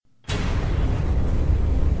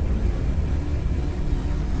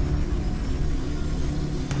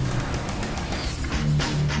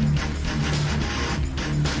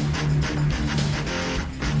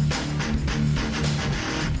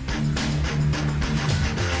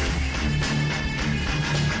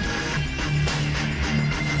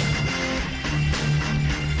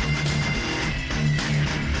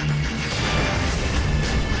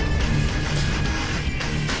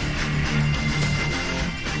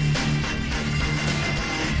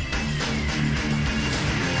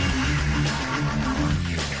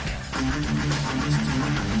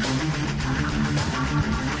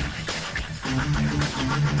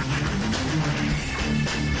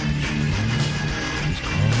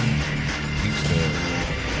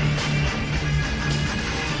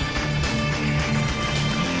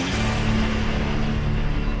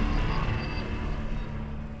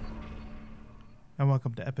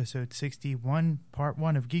welcome to episode 61, part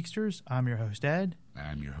 1 of Geeksters. I'm your host, Ed.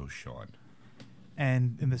 I'm your host, Sean.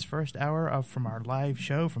 And in this first hour from our live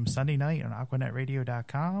show from Sunday night on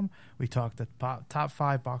AquanetRadio.com, we talked the top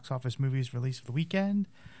 5 box office movies released for the weekend,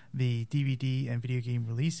 the DVD and video game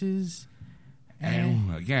releases.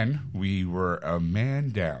 And again, we were a man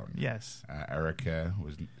down. Yes. Erica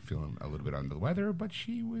was feeling a little bit under the weather, but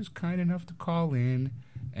she was kind enough to call in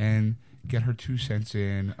and get her 2 cents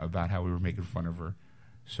in about how we were making fun of her.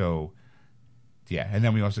 So, yeah. And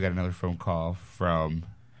then we also got another phone call from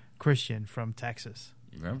Christian from Texas.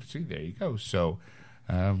 See, there you go. So,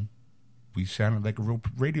 we sounded like a real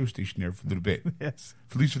radio station there for a little bit. Yes.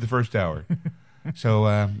 At least for the first hour. So,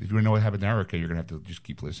 if you want to know what happened to Erica, you're going to have to just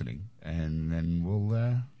keep listening. And then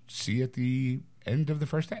we'll see you at the end of the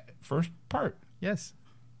first part. Yes.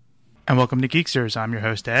 And welcome to Geeksters. I'm your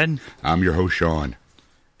host, Ed. I'm your host, Sean.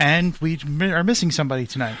 And we are missing somebody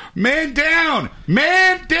tonight. Man down!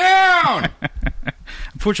 Man down!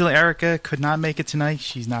 Unfortunately, Erica could not make it tonight.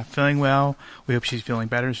 She's not feeling well. We hope she's feeling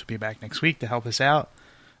better. She'll be back next week to help us out,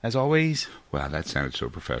 as always. Wow, that sounded so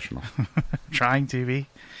professional. Trying to be.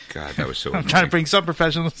 God, that was so annoying. I'm trying to bring some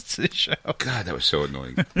professionals to the show. God, that was so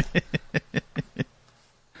annoying.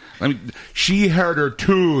 She hurt her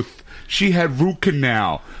tooth. She had root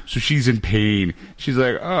canal, so she's in pain. She's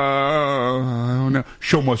like, oh, no.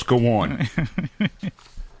 Show must go on.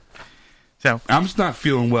 So I'm just not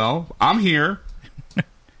feeling well. I'm here.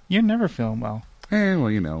 You're never feeling well.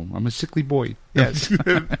 Well, you know, I'm a sickly boy. Yes.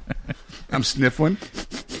 I'm sniffling.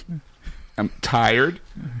 I'm tired.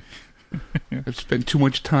 I've spent too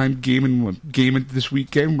much time gaming this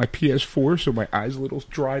weekend with my PS4, so my eyes a little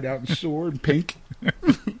dried out and sore and pink.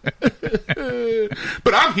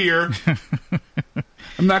 But I'm here.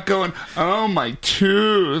 I'm not going, oh, my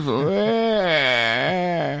tooth.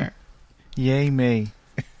 Yay me.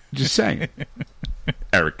 Just saying.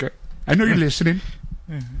 Erica, I know you're listening.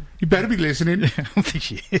 You better be listening. I don't think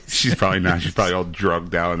she is. She's probably not. She's probably all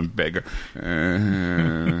drugged out and begging.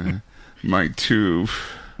 My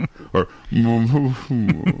tooth. Or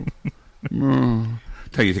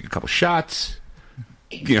tell you take a couple shots.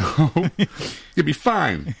 You know, you'll be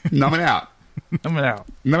fine. Numb it out. Numb it out.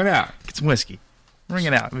 Numb it out. Get some whiskey. Bring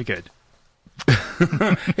it out. It'll be good.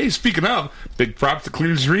 Hey, speaking of, big props to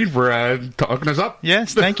Cleaners Reed for talking us up.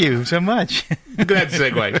 Yes, thank you so much. Go ahead,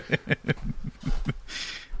 segue.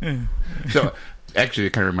 So, actually,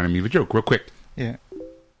 it kind of reminded me of a joke, real quick. Yeah.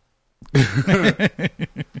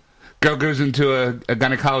 Girl goes into a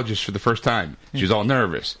gynecologist for the first time. She's all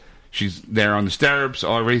nervous. She's there on the stirrups,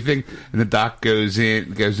 all everything, and the doc goes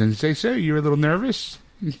in and says, "So you're a little nervous?"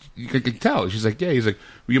 You can tell. She's like, "Yeah." He's like,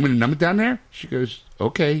 "Were you going to numb it down there?" She goes,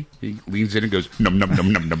 "Okay." He leans in and goes, "Num num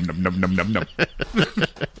num num num num num num num num."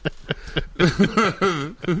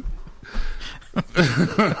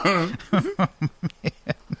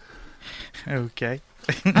 Okay.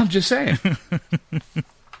 I'm just saying.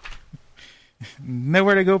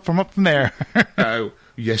 Nowhere to go from there.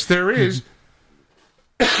 Yes, there is.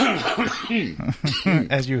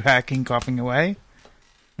 As you hacking, coughing away.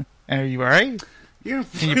 Are you all right? Yeah.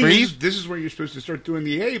 Can you breathe? This is where you're supposed to start doing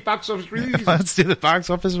the box office release. Let's do the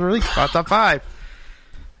box office release. Top 5.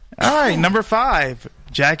 All right, number 5.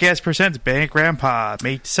 Jackass Presents Bad Grandpa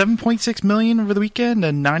made $7.6 million over the weekend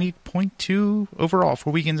and $90.2 overall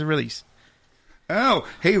for weekends of release. Oh,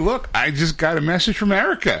 hey, look! I just got a message from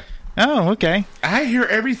Erica. Oh, okay. I hear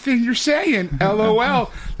everything you're saying.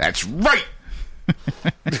 LOL. That's right.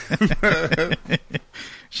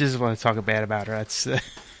 She doesn't want to talk bad about her. That's.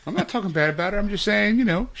 I'm not talking bad about her. I'm just saying, you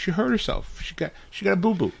know, she hurt herself. She got a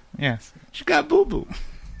boo boo. Yes. She got boo boo.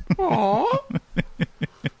 Aww.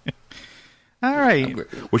 All right.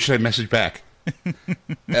 What should I message back?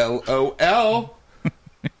 LOL.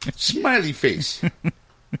 Smiley face.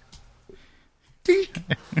 Dink.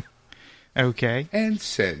 Okay. And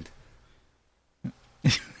send.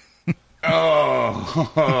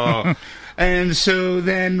 Oh. And so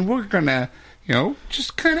then we're gonna, you know,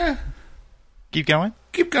 just kind of keep going.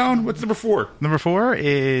 Keep going. What's number 4? Number 4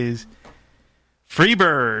 is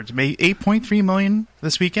Freebirds. Made $8.3 million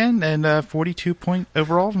this weekend and 42 point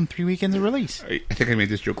overall from 3 weekends of release. I think I made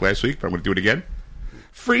this joke last week, but I'm going to do it again.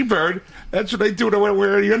 Freebird. That's what I do when I want to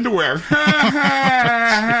wear the underwear.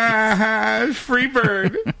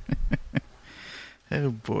 Freebird.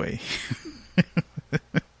 Oh, boy.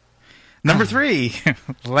 Number 3,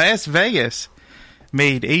 Las Vegas.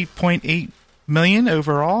 Made $8.8 million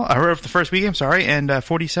overall, or the first weekend, sorry, and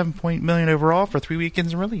 $47 million overall for 3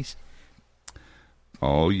 weekends of release.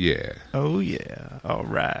 Oh, yeah. Oh, yeah. All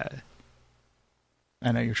right.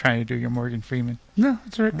 I know you're trying to do your Morgan Freeman. No,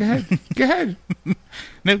 that's all right. Go ahead. Go ahead.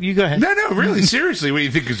 No, you go ahead. No, really, seriously. What do you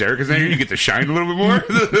think is Erica's there? You get to shine a little bit more?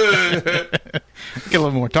 Get a little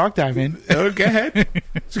more talk time in. Oh, go ahead.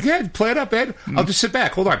 So go ahead. Play it up, Ed. I'll just sit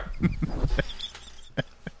back. Hold on.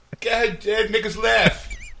 Go ahead, Ed. Make us laugh.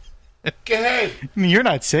 Go ahead. You're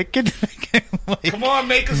not sick. Come on,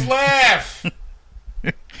 make us laugh.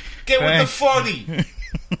 Get with the funny.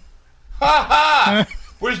 Ha ha.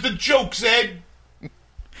 Where's the jokes, Ed?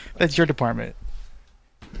 That's your department.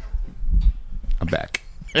 I'm back.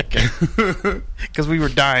 Okay. Because we were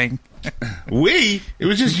dying. We? It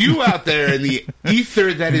was just you out there in the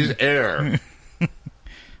ether that is air.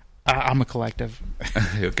 I'm a collective.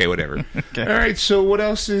 Okay, whatever. Okay. All right, so what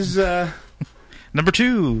else is... Number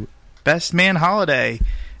 2, Best Man Holiday.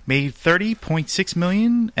 Made $30.6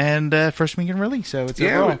 million and first weekend release, so it's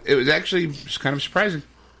overall. It was actually just kind of surprising.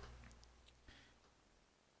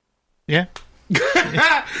 Yeah.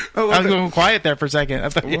 I was going quiet there for a second. I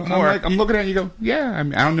thought you had more. I'm looking at you. Go, yeah. I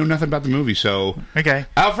mean, I don't know nothing about the movie, so okay.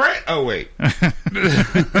 Alfred. Oh wait.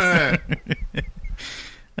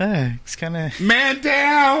 It's kind of man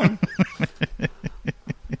down.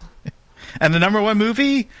 And the number 1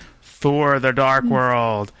 movie, Thor: The Dark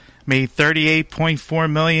World, made $38.4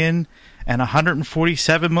 million and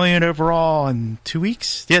 $147 million overall in 2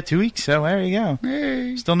 weeks. Yeah, 2 weeks. So there you go.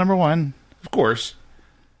 Hey. Still number 1, of course.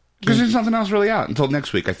 Because there's nothing else really out until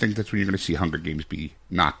next week. I think that's when you're going to see Hunger Games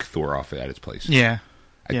knock Thor off at its place. Yeah,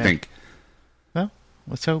 I think. Well,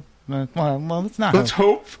 let's hope. Well, let's not. Let's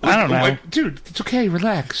hope. I don't know, dude. It's okay.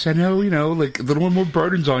 Relax. I know, like a little more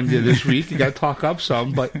burdens on you this week. You got to talk up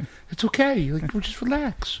some, but it's okay. Like, we're just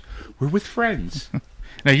relax. We're with friends.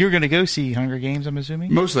 Now you're going to go see Hunger Games, I'm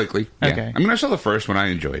assuming. Most likely. Yeah. Okay. I mean, I saw the first one. I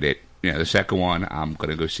enjoyed it. The second one, I'm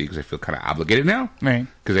going to go see because I feel kind of obligated now. Right.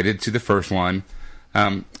 Because I did see the first one.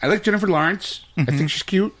 I like Jennifer Lawrence. I think she's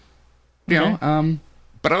cute. You know.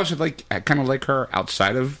 But I also I kind of like her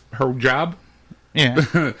outside of her job. Yeah.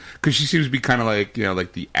 Because she seems to be kind of like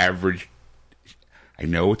like the average. I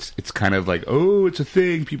know it's kind of like, oh, it's a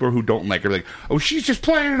thing. People who don't like her like, oh, she's just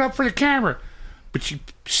playing it up for the camera. But she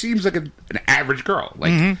seems like an average girl.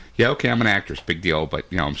 Like, yeah, okay, I'm an actress, big deal, but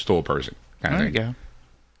I'm still a person. Kind of there you thing. go.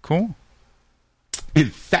 Cool. In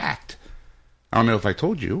fact, I don't know if I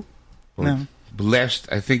told you. No. I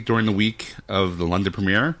think during the week of the London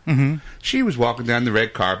premiere, she was walking down the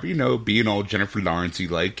red carpet, being all Jennifer Lawrence-y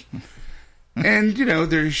like. And, I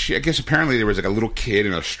guess apparently there was a little kid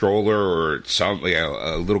in a stroller or something,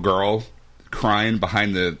 a little girl crying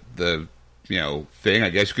behind the thing. I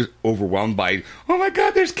guess she was overwhelmed by, oh my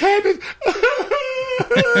God, there's Candace.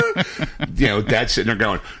 Dad's sitting there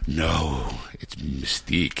going, no, it's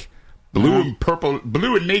Mystique. Blue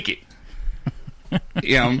and naked.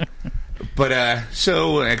 But,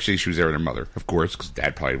 so, actually, she was there with her mother, of course, because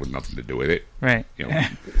Dad probably had nothing to do with it. Right.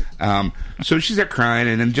 So she's there crying,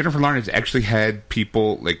 and then Jennifer Lawrence actually had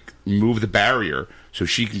people, move the barrier so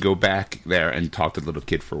she can go back there and talk to the little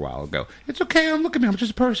kid for a while and go, it's okay, look at me, I'm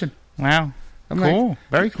just a person. Wow. Cool.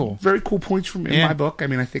 Very cool. Very cool points in my book. I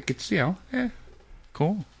mean, I think it's,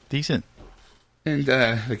 Cool. Decent. And,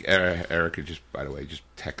 Erica by the way, just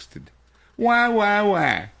texted, why?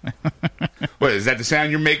 What, is that the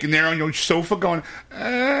sound you're making there on your sofa going,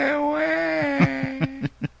 why?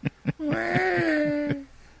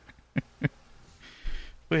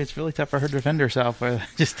 Wait, it's really tough for her to defend herself by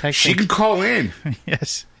just texting. She can call in.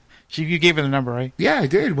 Yes. You gave her the number, right? Yeah, I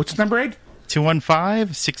did. What's the number, Ed?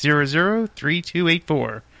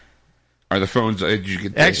 215-600-3284. Are the phones did you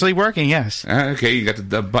get actually working? Yes. Okay, you got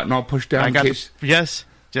the button all pushed down. Yes,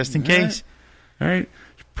 just in case. All right.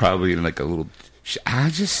 Probably in a little. I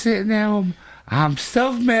just sitting there. I'm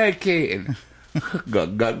self-medicating.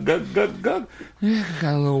 Gug. Got a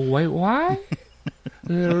little white wine,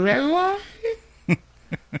 a little red wine.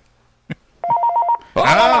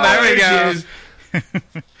 There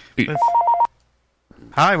we go.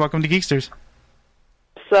 Hi, welcome to Geeksters.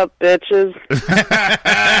 What's up, bitches?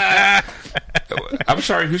 I'm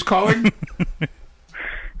sorry, who's calling?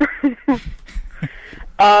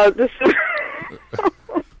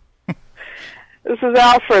 This is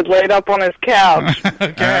Alfred laid up on his couch.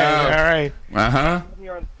 Okay, all right. Uh-huh.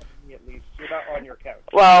 You're on me at least. You're not on your couch.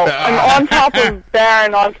 Well, I'm on top of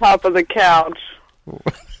Baron on top of the couch.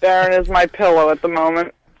 Baron is my pillow at the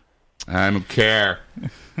moment. I don't care.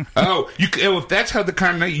 Oh, if that's how the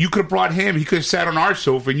kind of night you could have brought him, he could have sat on our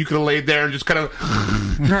sofa and you could have laid there and just kind of.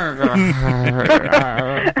 I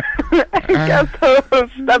guess I was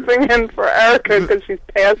stepping in for Erica because she's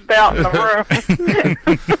passed out in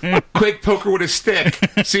the room. Quick, poke her with a stick.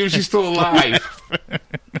 See if she's still alive.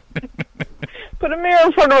 Put a mirror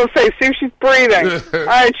in front of her face. See if she's breathing. All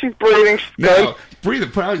right, she's breathing. She's No, good.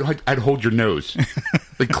 breathe. I'd hold your nose,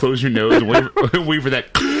 like close your nose and wait for that.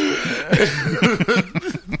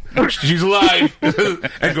 She's alive,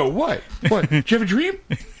 and go what? What? Did you have a dream?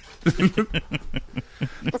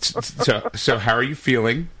 So how are you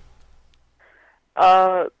feeling?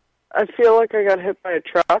 I feel like I got hit by a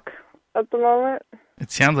truck at the moment.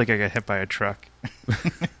 It sounds like I got hit by a truck.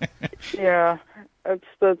 Yeah, that's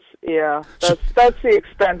the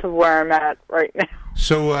extent of where I'm at right now.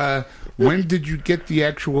 So when did you get the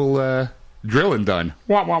actual drilling done?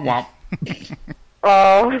 Womp womp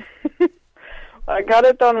womp. I got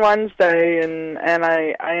it done Wednesday, and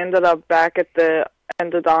I ended up back at the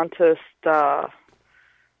endodontist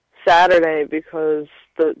Saturday because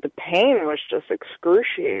the pain was just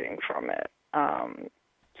excruciating from it.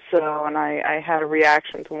 And I had a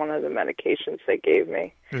reaction to one of the medications they gave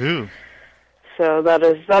me. Ooh. So that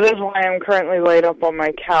is why I'm currently laid up on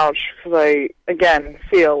my couch, because I, again,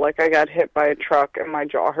 feel like I got hit by a truck and my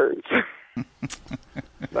jaw hurts.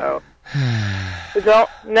 So,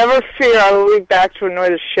 never fear, I will be back to annoy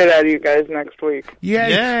the shit out of you guys next week. Yeah.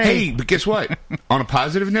 Yay. Hey, but guess what? On a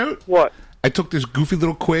positive note, What? I took this goofy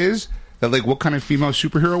little quiz that, like, what kind of female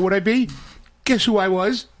superhero would I be? Guess who I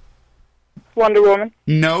was? Wonder Woman?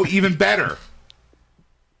 No, even better.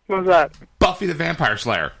 What was that? Buffy the Vampire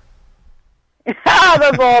Slayer.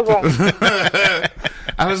 That's awesome.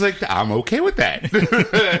 I was like, I'm okay with that.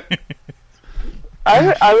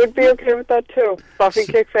 I would be okay with that, too. Buffy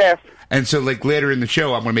kicks ass. And so, like, later in the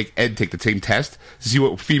show, I'm going to make Ed take the same test to see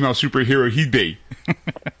what female superhero he'd be.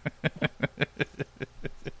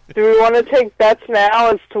 Do we want to take bets now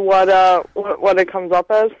as to what it comes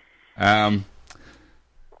up as?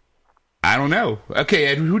 I don't know. Okay,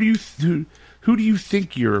 Ed, who do you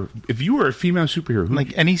think you're? If you were a female superhero, who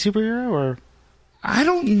Like any superhero, or I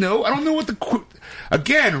don't know. I don't know what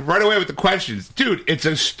again, right away with the questions. Dude, it's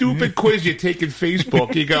a stupid quiz you take in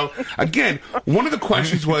Facebook. You go, again, one of the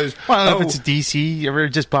questions was, well, I don't know if it's DC or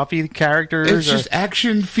just Buffy characters. it's just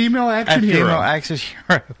female action hero. female action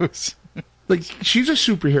heroes. Like, she's a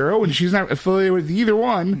superhero, and she's not affiliated with either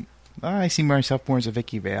one. I see myself more as a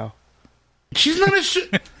Vicky Vale. She's not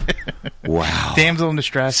a wow. Damsel in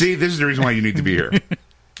distress. See, this is the reason why you need to be here.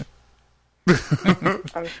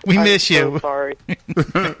 We I'm miss so you. Sorry.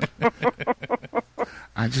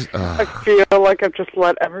 I just, I feel like I've just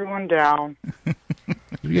let everyone down.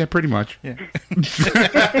 yeah, pretty much. Yeah.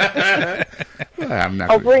 I'm not.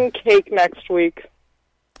 I'll bring cake next week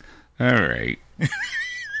All right.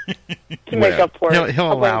 to make up for it. He'll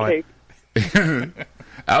I'll bring allow it. cake.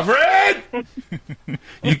 Alfred!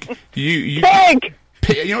 you Cake!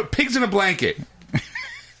 know what? Pigs in a blanket.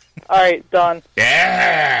 All right, done.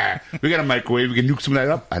 Yeah! We got a microwave. We can nuke some of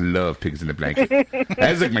that up. I love pigs in a blanket.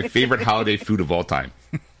 That is like my favorite holiday food of all time.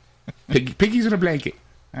 Piggies in a blanket.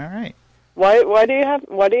 All right. Why do you have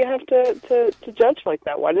to judge like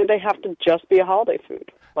that? Why do they have to just be a holiday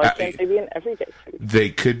food? Why can't they be an everyday food? They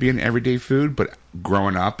could be an everyday food, but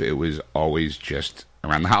growing up, it was always just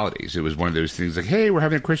around the holidays. It was one of those things like, hey, we're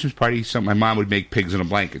having a Christmas party. So my mom would make pigs in a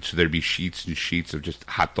blanket. So there'd be sheets and sheets of just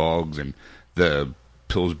hot dogs and the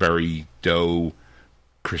Pillsbury dough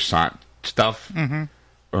croissant stuff. Mm-hmm.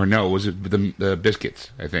 Or no, was it the biscuits,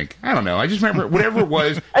 I think. I don't know. I just remember, whatever it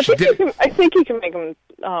was. I think you can make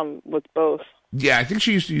them with both. Yeah, I think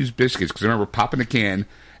she used to use biscuits because I remember popping the can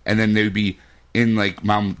and then they would be in, like,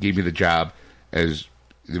 Mom gave me the job as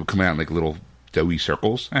they would come out in, like, little doughy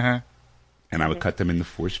circles. Uh-huh. And I would cut them into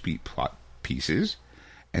 4-speed pieces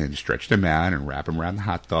and then stretch them out and wrap them around the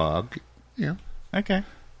hot dog. You know. Okay.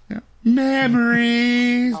 Yeah.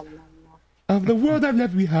 Memories of the world I've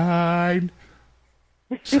left behind.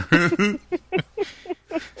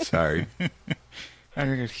 Sorry. Now I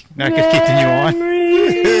can continue on.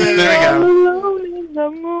 There we go. Alone in the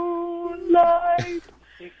moonlight.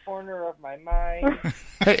 The corner of my mind.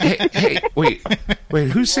 Hey, wait,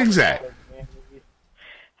 who sings that?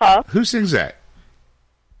 Huh? Who sings that?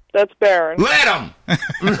 That's Baron. Let him!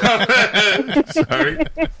 Sorry.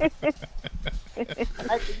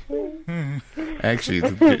 Actually,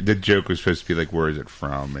 the joke was supposed to be like, where is it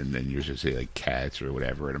from? And then you're supposed to say, like, cats or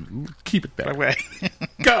whatever. And keep it that way.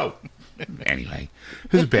 Go! Anyway,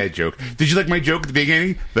 this is a bad joke. Did you like my joke at the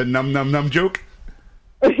beginning? The num num num joke?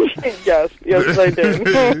 yes, I did.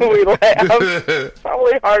 We laughed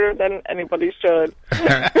probably harder than anybody should.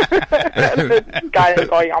 The guy is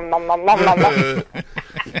going nom nom nom nom nom.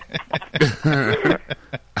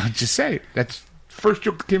 I'm just saying. That's the first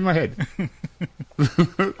joke that came in my head.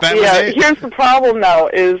 Here's the problem though: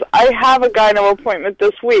 is I have a gyno appointment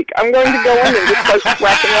this week. I'm going to go in and just start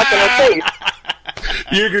wrapping up in her face.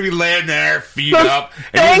 You're going to be laying there, feet up.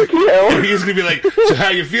 Thank you. And he's going to be like, so how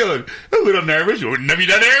you feeling? A little nervous. Num you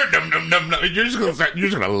down there? Num, num, num, num. You're just going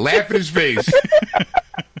to laugh in his face.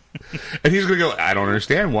 And he's going to go, I don't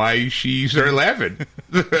understand why she started laughing.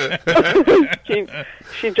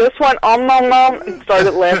 She just went nom nom and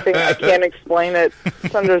started laughing. I can't explain it.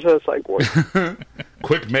 Sunder's just like, what?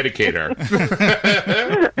 Quick, medicate her.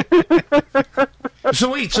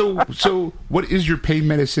 So wait, so what is your pain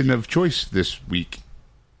medicine of choice this week?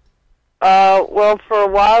 Well, for a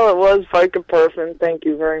while it was Vicaperfin. Thank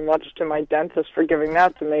you very much to my dentist for giving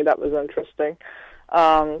that to me. That was interesting.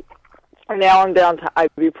 Now I'm down to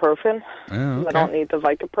ibuprofen. Oh, okay. I don't need the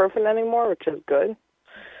Vicaperfin anymore, which is good.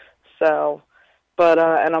 So, but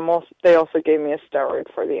and they also gave me a steroid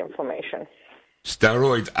for the inflammation.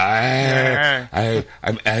 Steroids.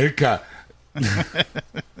 I'm Erica.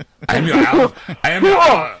 I'm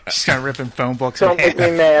She's kind of ripping phone books. Don't make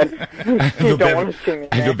me mad. You don't want to see me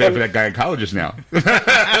I feel mad. bad for that gynecologist now.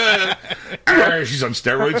 She's on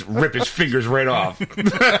steroids. Rip his fingers right off.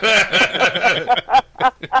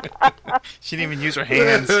 She didn't even use her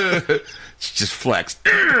hands. She just flexed.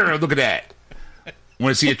 Look at that.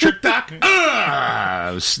 Want to see a trick, Doc?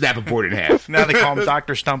 Snap a board in half. Now they call him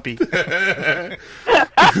Dr. Stumpy.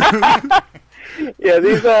 Yeah,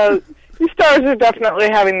 these stars are definitely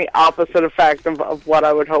having the opposite effect of what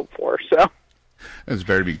I would hope for. So That's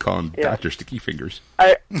better to be calling Yeah. Dr. Sticky Fingers.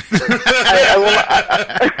 I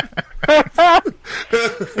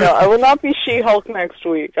will not be She-Hulk next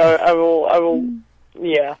week. I will.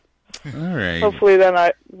 Yeah. All right. Hopefully,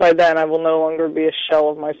 by then I will no longer be a shell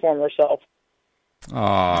of my former self.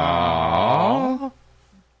 Aww.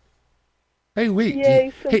 Hey, wait.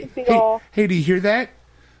 Yay, sympathy all. Hey, do you hear that?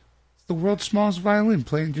 It's the world's smallest violin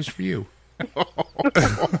playing just for you.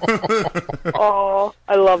 Oh,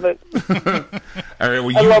 I love it. All right,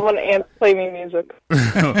 well, I love when ants play me music.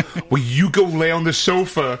 well, you go lay on the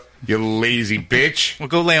sofa, you lazy bitch. We'll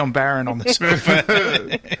go lay on Baron on the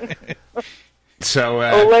sofa. So,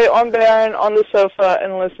 I'll lay on Baron on the sofa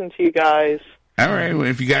and listen to you guys. all right, well,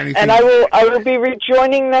 if you got anything... And I will be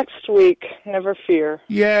rejoining next week. Never fear.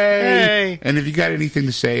 Yay! Hey. And if you got anything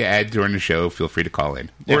to say, add during the show, feel free to call in.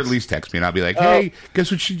 Or Yes. at least text me, and I'll be like, hey, guess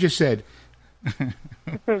what she just said?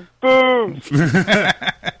 Boobs.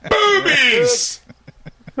 Boobies!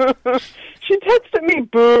 She texted me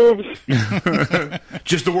boobs.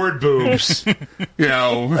 Just the word boobs. You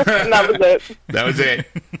know. And that was it. That was it.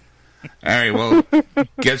 All right, well,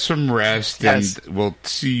 get some rest, Yes. and we'll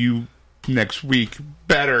see you next week.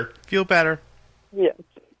 Better. Feel better. Yeah.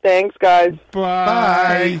 Thanks, guys.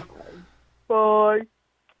 Bye. Bye.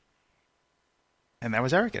 And that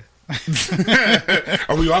was Erica.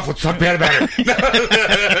 Are we off? Let's talk bad about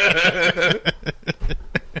it.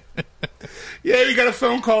 Yeah, we got a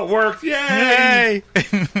phone call. It worked. Yay!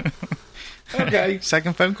 Yay! Okay.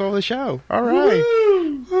 Second phone call of the show. All right.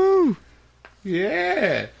 Woo! Woo.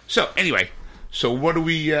 Yeah. So, anyway. So, what do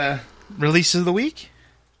we... Releases of the week?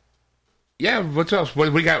 Yeah, what else? What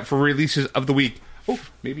do we got for releases of the week? Oh,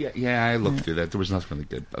 maybe... I looked through that. There was nothing really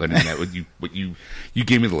good. Other than that, what you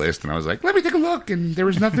gave me the list, and I was like, let me take a look, and there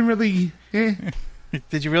was nothing really...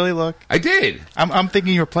 Did you really look? I did. I'm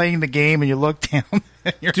thinking you were playing the game and you looked down.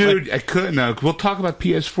 And you're Dude, I couldn't. We'll talk about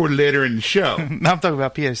PS4 later in the show. like, no, I'm talking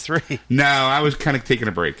about PS3. No, I was kind of taking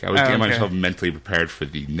a break. I was getting okay. myself mentally prepared for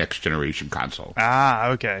the next generation console. Ah,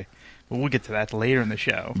 okay. Well, we'll get to that later in the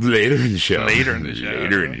show. Later in the show. Later in the show.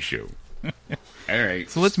 Later in the show. All right.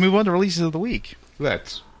 So let's move on to releases of the week.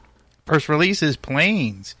 Let's. First release is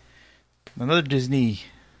Planes. Another Disney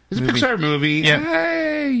It's a movie Pixar movie. Yeah.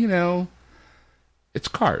 Hey, you know, it's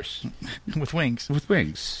cars with wings. with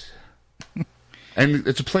wings. And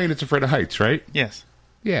it's a plane that's afraid of heights, right? Yes.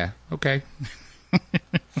 Yeah, okay.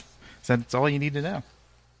 So that's all you need to know.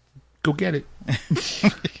 Go get it.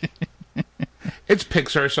 It's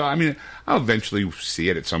Pixar, so I mean, I'll eventually see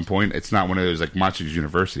it at some point. It's not one of those like Monsters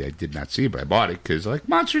University. I did not see it, but I bought it because like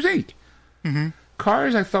Monsters Inc. Mm-hmm.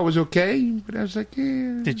 Cars, I thought was okay, but I was like,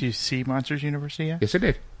 yeah. Did you see Monsters University yet? Yes, I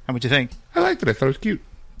did. How would you think? I liked it. I thought it was cute.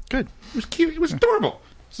 Good. It was cute. It was adorable.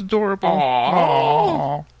 It's adorable. Aww.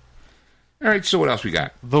 Aww. All right, so what else we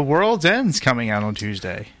got? The World's End's coming out on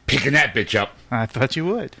Tuesday. Picking that bitch up I thought you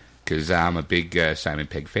would. because I'm a big Simon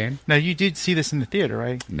Pegg fan. Now, you did see this in the theater,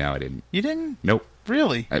 right? No, I didn't. You didn't? Nope.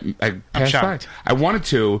 Really? I passed by. shocked. I wanted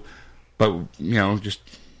to, but you know, just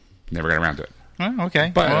never got around to it. Oh,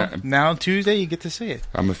 okay. But, well, now Tuesday you get to see it.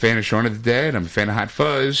 I'm a fan of Shaun of the Dead. I'm a fan of Hot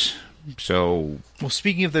Fuzz. So Well,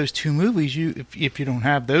 speaking of those two movies, if you don't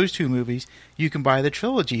have those two movies, you can buy the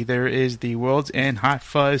trilogy. There is the World's End, Hot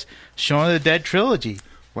Fuzz, Shaun of the Dead trilogy.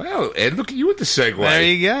 well, Ed, look at you with the segue. There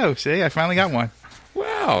you go. See, I finally got one.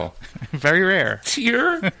 Wow. Very rare.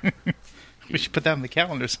 Tear. We should put that on the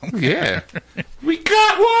calendar somewhere. Yeah. We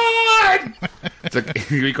got one! It's like,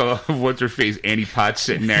 we call what's her face, Annie Potts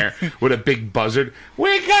sitting there with a big buzzard.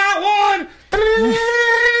 We got one!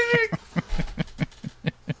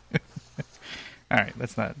 All right,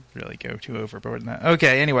 let's not really go too overboard in that.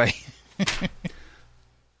 Okay, anyway.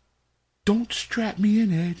 Don't strap me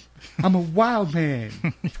in, Ed. I'm a wild man.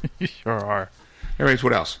 You sure are. Anyways,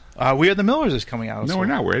 what else? We Are the Millers is coming out. No, we're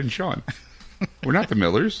not. We're Ed and Sean. We're not the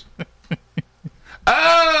Millers.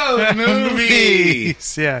 Oh,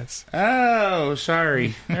 movies! Yes. Oh,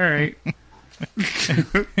 sorry. All right.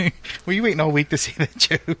 Were you waiting all week to see that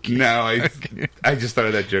joke? No, I just thought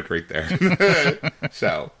of that joke right there.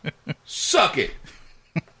 So, suck it.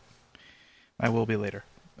 I will be later.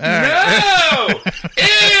 No!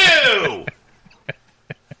 Ew!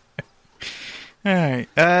 All right.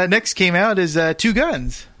 Next came out is Two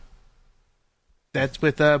Guns. That's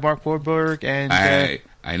with Mark Wahlberg and...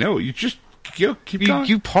 I know. You just keep going.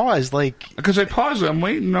 You paused, like... Because I paused. I'm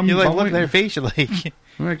waiting. You like look at their face. You're like...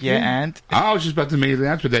 I'm like, yeah, and... I was just about to make the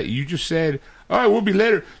announcement that you just said, all right, we'll be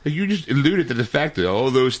later. Like, you just alluded to the fact that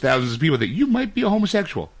all those thousands of people that you might be a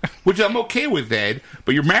homosexual, which I'm okay with, Ed,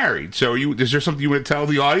 but you're married. So is there something you want to tell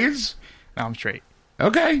the audience? No, I'm straight.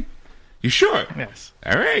 Okay. You sure? Yes.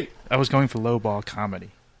 All right. I was going for lowball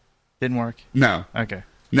comedy. Didn't work? No. Okay.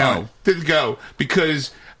 No, didn't go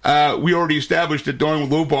because we already established that Dawn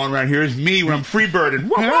with lowballing around here is me when I'm freebirding.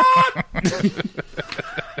 What?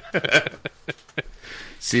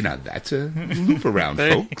 See, now that's a loop around,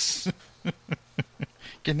 folks.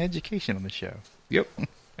 Get an education on the show. Yep.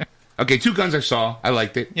 Okay, Two Guns I saw. I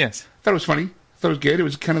liked it. Yes. Thought it was funny. Thought it was good. It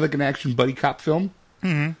was kind of like an action buddy cop film.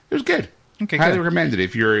 Mm-hmm. It was good. Okay, highly good. recommend it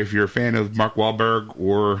if you're a fan of Mark Wahlberg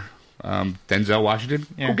or Denzel Washington.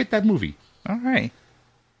 Yeah. Go get that movie. All right.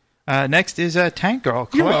 Next is Tank Girl.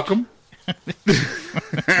 You're welcome. So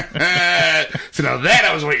now that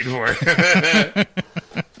I was waiting for.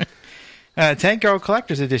 Tank Girl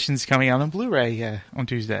Collector's Edition is coming out on Blu-ray on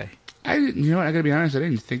Tuesday. You know what? I gotta be honest. I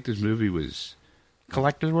didn't think this movie was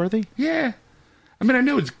Collector's worthy? Yeah. I mean, I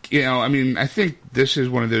know it's, I think this is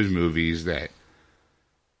one of those movies that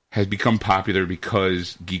has become popular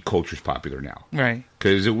because geek culture is popular now. Right.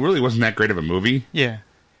 Because it really wasn't that great of a movie. Yeah.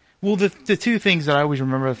 Well, the two things that I always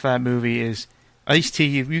remember with that movie is Ice-T,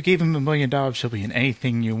 you gave him $1 million, he'll be in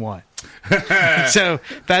anything you want. So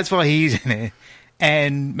that's why he's in it.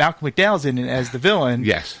 And Malcolm McDowell's in it as the villain.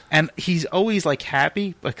 Yes. And he's always, like,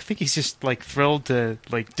 happy. Like, I think he's just, like, thrilled to,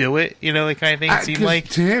 like, do it. You know, that kind of thing, it seemed like.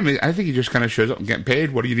 To him, I think he just kind of shows up and getting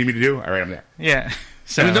paid. What do you need me to do? All right, I'm there. Yeah.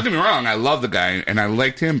 So, I mean, don't get me wrong. I love the guy, and I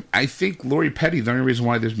liked him. I think Lori Petty, the only reason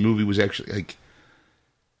why this movie was actually, like,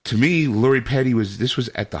 to me, Lori Petty this was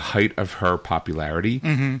at the height of her popularity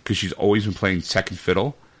because she's always been playing second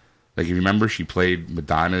fiddle. Like, if you remember, she played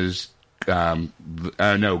Madonna's,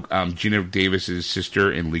 Gina Davis's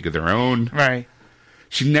sister in League of Their Own. Right.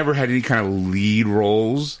 She never had any kind of lead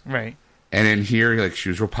roles. Right. And in here, like, she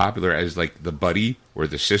was real popular as, like, the buddy or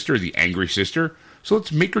the sister, the angry sister. So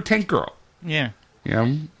let's make her Tank Girl. Yeah.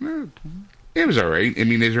 You know, it was all right. I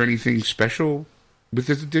mean, is there anything special with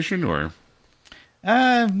this edition, or?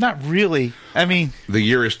 Not really. I mean, the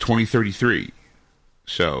year is 2033.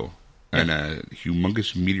 So, and a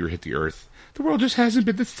humongous meteor hit the Earth. The world just hasn't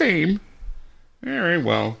been the same. All right,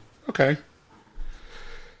 well, okay.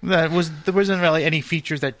 there wasn't really any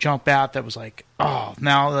features that jump out that was like, oh,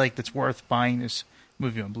 now like that's worth buying this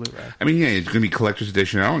movie on Blu-ray. I mean, yeah, it's going to be collector's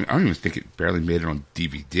edition. I don't even think it barely made it on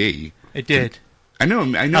DVD. It did. I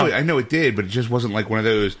know it did, but it just wasn't like one of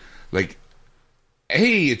those like,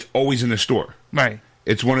 hey, it's always in the store. Right.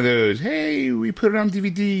 It's one of those, hey, we put it on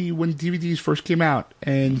DVD when DVDs first came out,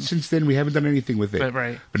 and since then we haven't done anything with it.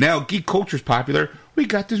 Right. But now geek culture's popular. We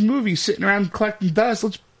got this movie sitting around collecting dust.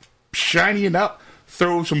 Let's shiny it up,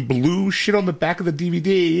 throw some blue shit on the back of the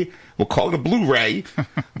DVD. We'll call it a Blu-ray.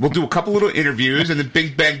 We'll do a couple little interviews, and then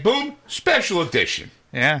bing, bang, boom, special edition.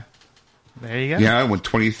 Yeah. There you go. Yeah, when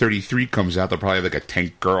 2033 comes out, they'll probably have like a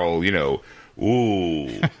Tank Girl, ooh.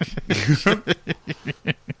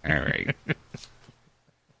 All right.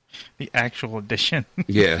 The actual edition.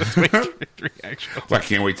 Yeah. Actual. Well, I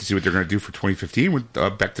can't wait to see what they're going to do for 2015 with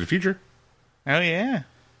Back to the Future. Oh, yeah.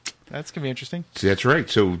 That's going to be interesting. See, that's right.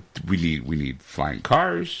 So we need flying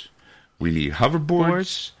cars. We need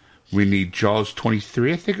hoverboards. We need Jaws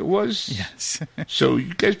 23, I think it was. Yes. So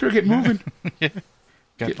you guys better get moving. Yeah.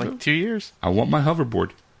 Got like 2 years. I want my hoverboard.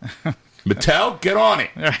 Mattel, get on it.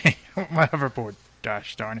 All right. My hoverboard.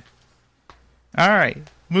 Gosh darn it. All right.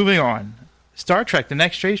 Moving on. Star Trek: The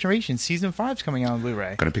Next Generation season 5 is coming out on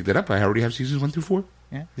Blu-ray. Gonna pick that up. I already have seasons 1 through 4.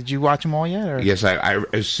 Yeah. Did you watch them all yet? Or? Yes,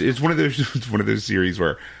 it's one of those. It's one of those series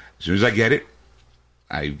where as soon as I get it,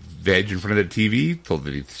 I veg in front of the TV till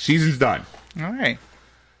the season's done. All right.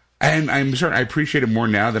 And I'm certain I appreciate it more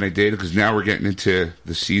now than I did because now we're getting into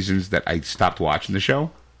the seasons that I stopped watching the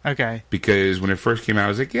show. Okay. Because when it first came out, I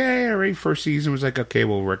was like, yeah, all right. First season was like, okay,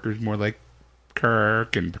 well, Riker's more like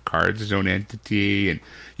Kirk, and Picard's his own entity, and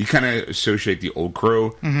you kind of associate the old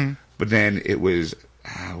crew. Mm-hmm. But then it was,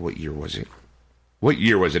 what year was it? What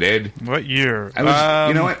year was it, Ed? What year? I was,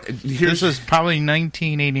 you know what? This was probably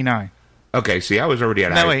 1989. Okay, see, I was already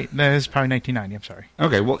at No, wait. That is probably 1990. I'm sorry.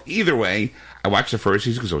 Okay, well, either way, I watched the first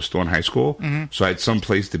season because I was still in high school. Mm-hmm. So I had some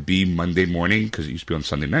place to be Monday morning because it used to be on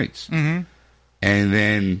Sunday nights. Mm-hmm. And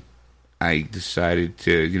then I decided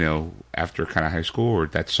to, after kind of high school or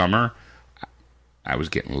that summer, I was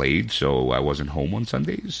getting laid, so I wasn't home on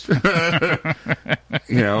Sundays. While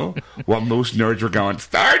most nerds were going,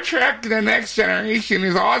 Star Trek: The Next Generation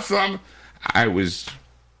is awesome. I was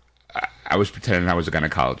pretending I was a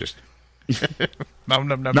gynecologist. No.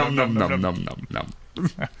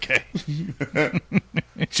 Okay.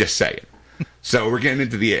 Just saying. So we're getting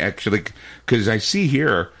into the because I see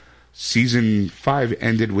here season 5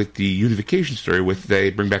 ended with the unification story with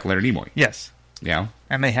they bring back Leonard Nimoy. Yes. Yeah.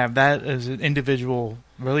 And they have that as an individual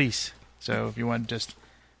release. So if you want to just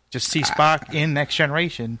see Spock in Next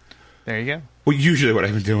Generation, there you go. Well, usually what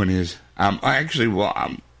I've been doing is I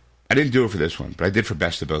didn't do it for this one, but I did for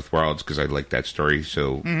Best of Both Worlds because I like that story.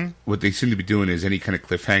 So what they seem to be doing is any kind of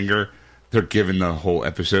cliffhanger, they're giving the whole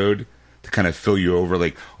episode to kind of fill you over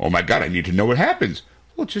like, oh my God, I need to know what happens.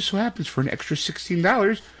 Well, it just so happens for an extra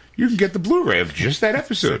 $16, you can get the Blu-ray of just that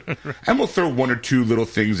episode. And we'll throw one or two little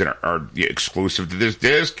things that are exclusive to this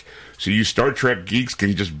disc, so you Star Trek geeks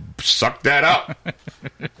can just suck that up.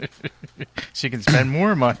 So you can spend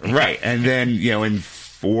more money. Right. And then, in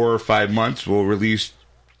 4 or 5 months, we'll release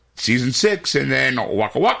season 6, and then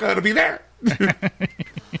Waka Waka, it'll be there.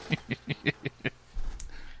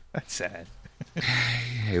 That's sad.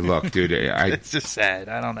 Hey, look, dude. It's just sad.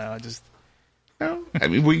 I don't know. No, I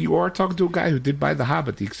mean, you are talking to a guy who did buy The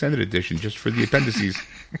Hobbit, the extended edition, just for the appendices.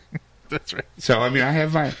 That's right. So, I mean, I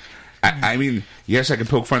have my... I mean, yes, I can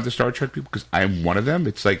poke fun at the Star Trek people because I'm one of them.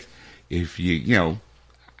 It's like, if we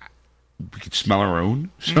could smell our own.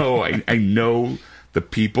 So I know the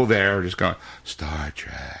people there are just going, Star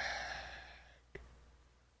Trek.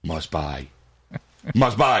 Must buy.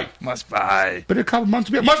 Must buy. Must buy. But in a couple months,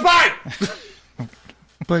 we'll be like, must buy!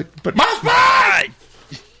 but must buy!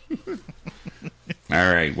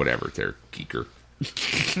 All right, whatever. They're geeker.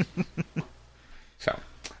 So,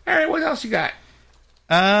 all right, what else you got?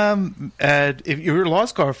 If you're a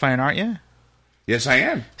Lost Car fan, aren't you? Yes, I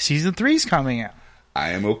am. Season 3's coming out.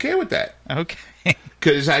 I am okay with that. Okay.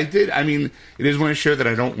 Because it is one of the shows that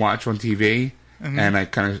I don't watch on TV, and I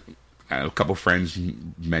kind of, a couple friends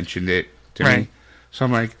mentioned it to me. So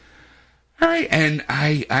I'm like, all right, and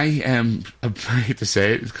I hate to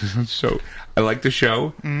say it because I like the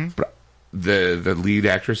show, but the lead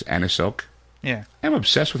actress, Anna Silk, I'm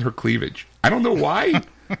obsessed with her cleavage. I don't know why.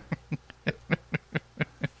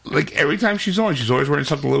 Like, every time she's on, she's always wearing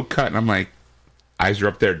something a little cut, and I'm like, eyes are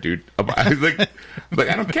up there, dude. I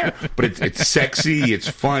don't care. But it's sexy, it's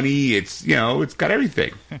funny, it's got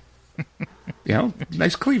everything.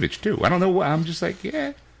 Nice cleavage, too. I don't know why. I'm just like,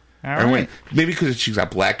 yeah. All right. Maybe because she's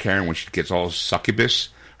got black hair, and when she gets all succubus,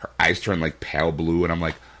 her eyes turn like pale blue, and I'm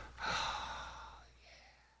like, oh,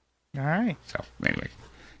 yeah. All right. So, anyway.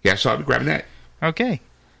 Yeah, so I'll be grabbing that. Okay.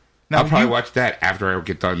 Now, I'll probably watch that after I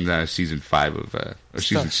get done season 5 of, or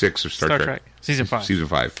season 6 of Star Trek. Season 5. Season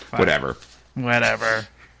 5. Whatever. All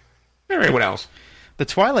right, what else? The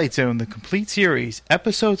Twilight Zone, the complete series,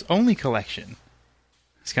 episodes only collection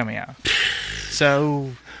is coming out.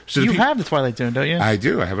 So you have the Twilight Zone, don't you? I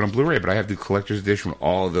do. I have it on Blu-ray, but I have the collector's edition with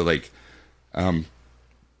all the,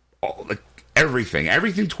 everything.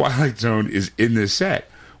 Everything Twilight Zone is in this set.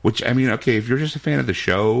 Which, I mean, okay, if you're just a fan of the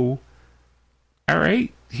show, all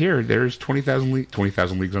right, there's 20,000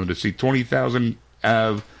 leagues under the sea, 20,000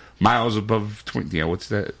 miles above, what's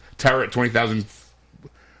that? Tower at 20,000.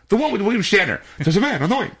 The one with William Shatner. There's a man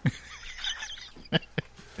annoying.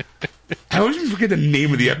 I always forget the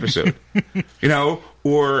name of the episode.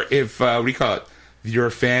 Or if, what do you call it? If you're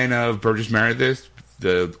a fan of Burgess Meredith,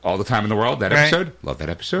 All the Time in the World, that episode. Right. Love that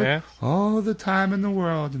episode. Yeah. All the time in the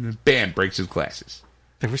world. And then, bam, breaks his glasses.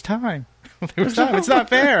 There was time. It's not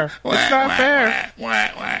fair. It's not fair.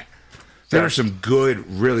 There are some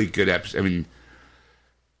really good episodes. I mean,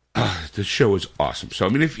 the show is awesome. So, I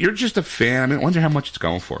mean, if you're just a fan, I wonder how much it's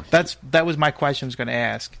going for. That was my question I was going to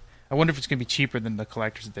ask. I wonder if it's going to be cheaper than the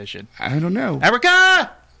collector's edition. I don't know.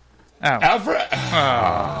 Erica! Oh.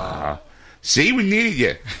 Alfred. See, we needed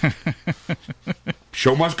you.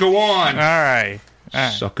 Show must go on. All right.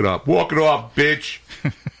 Suck it up. Walk it off, bitch.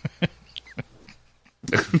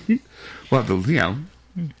 Well,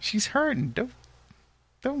 she's hurting.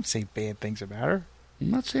 Don't say bad things about her.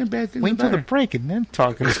 I'm not saying bad things Wait about until the her. break and then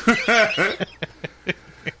talk.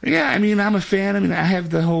 Yeah, I mean, I'm a fan. I mean, I have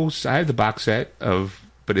the box set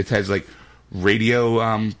but it has like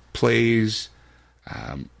radio plays,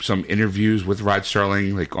 some interviews with Rod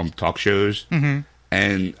Serling, like on talk shows,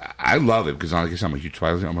 and I love it because, like I said, I'm a huge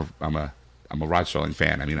Twilight. I'm a Rod Serling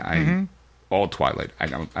fan. I mean, I'm all Twilight.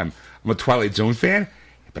 I'm a Twilight Zone fan,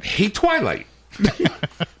 but I hate Twilight.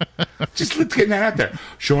 Just let's get that out there.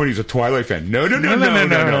 Sean, he's a Twilight fan. No.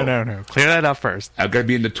 Clear that up first. I've got to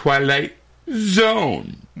be in the Twilight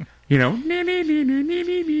Zone. You know,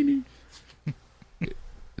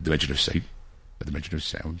 a dimension of sight, a dimension of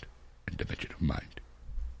sound, and a dimension of mind.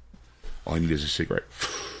 All I need is a cigarette.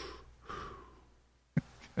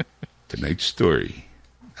 Tonight's story.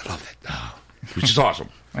 I love that. Oh, which is awesome.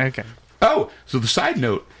 Okay. Oh, so the side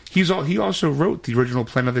note, he also wrote the original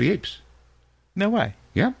Planet of the Apes. No way.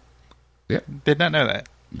 Yeah. Did not know that.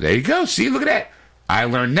 There you go. See, look at that. I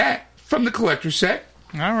learned that from the collector's set.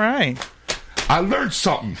 All right. I learned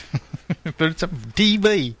something. There's some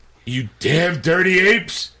DB. You damn dirty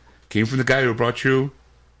apes. Came from the guy who brought you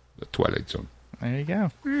the Twilight Zone. There you go.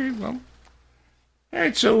 All right, well. All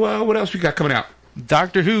right, so what else we got coming out?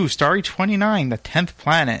 Doctor Who, Story 29, The 10th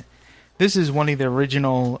Planet. This is one of the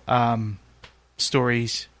original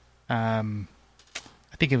stories. I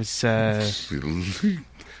think it was...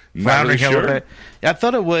 Not really a sure. little bit. Yeah, I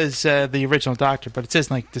thought it was the original Doctor, but it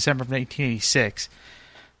says like December of 1986.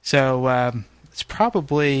 So it's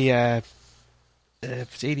probably, if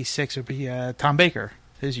it's 86, it would be Tom Baker,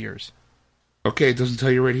 his years. Okay, it doesn't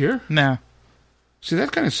tell you right here? No. See,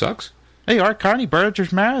 that kind of sucks. Hey, Art Carney,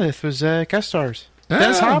 Burgess Meredith was guest stars.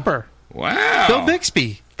 Dennis Hopper. Wow. Bill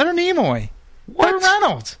Bixby. Leonard Nimoy. What? Burt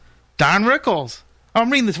Reynolds. Don Rickles. Oh, I'm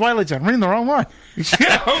reading the Twilight Zone. I'm reading the wrong one.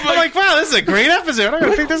 Yeah, I'm like, wow, this is a great episode. I'm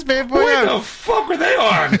going to pick this bad boy what up. the fuck were they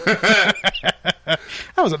on? That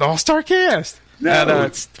was an all-star cast. No.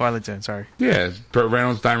 It's Twilight Zone, sorry. Yeah, Burt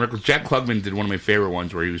Reynolds, Don Rickles. Jack Klugman did one of my favorite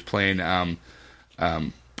ones where he was playing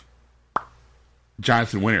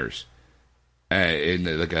Jonathan Winters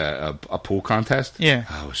in like a pool contest. Yeah.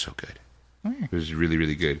 Oh, it was so good. It was really,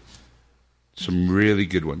 really good. Some really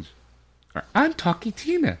good ones. I'm Talkie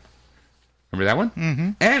Tina. Remember that one? Mm-hmm.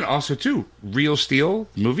 And also, too, Real Steel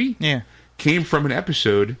movie came from an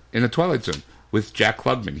episode in the Twilight Zone with Jack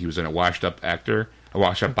Klugman. He was a washed-up actor, a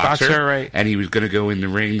washed-up boxer, right. And he was going to go in the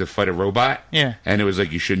ring to fight a robot. Yeah. And it was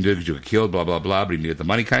like, you shouldn't do it because you'll get killed, blah, blah, blah, but he needed the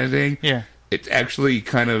money kind of thing. Yeah. It's actually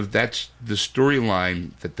kind of, that's the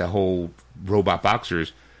storyline that the whole robot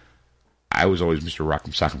boxers, I was always Mr.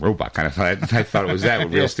 Rock'em Sock'em Robot kind of thought. I thought it was that,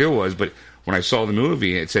 what Real Steel was, but when I saw the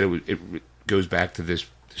movie, it said it goes back to this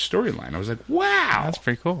storyline. I was like, wow. That's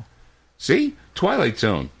pretty cool. See? Twilight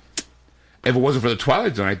Zone. If it wasn't for the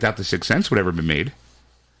Twilight Zone, I doubt the Sixth Sense would ever been made.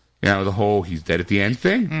 You know, the whole he's dead at the end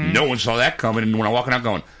thing. No one saw that coming, and when I'm walking out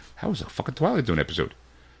going, that was a fucking Twilight Zone episode.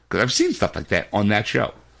 Because I've seen stuff like that on that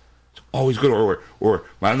show. It's always good. Or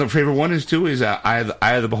my other favorite one is Eye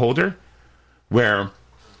of the Beholder, where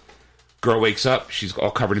girl wakes up, she's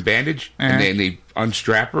all covered in bandage, and they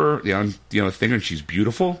unstrap her, the thing, and she's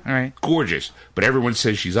beautiful, gorgeous. But everyone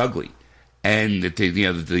says she's ugly, and that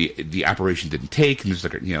the operation didn't take, and there's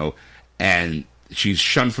like and she's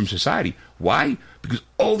shunned from society. Why? Because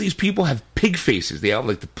all these people have pig faces. They all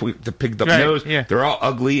like the pigged up nose. Yeah. They're all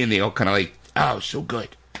ugly, and they all kind of like, oh, so good.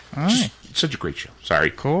 All right. Such a great show.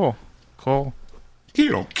 Sorry. Cool.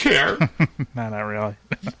 You don't care. No, not really.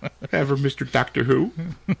 Ever, Mr. Doctor Who?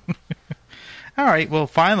 All right. Well,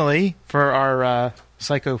 finally, for our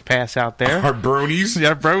psychopaths out there. Our bronies.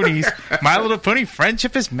 Yeah, bronies. My Little Pony,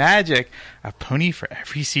 Friendship is Magic. A pony for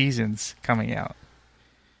every season's coming out.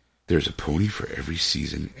 There's a pony for every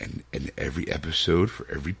season and every episode for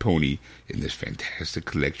every pony in this fantastic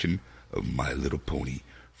collection of My Little Pony,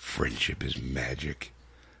 Friendship is Magic.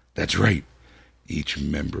 That's right. Each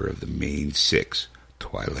member of the main six,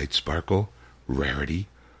 Twilight Sparkle, Rarity,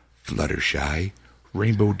 Fluttershy,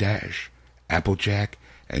 Rainbow Dash, Applejack,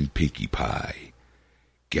 and Pinkie Pie,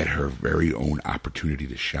 get her very own opportunity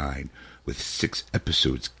to shine with 6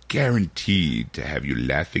 episodes guaranteed to have you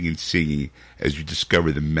laughing and singing as you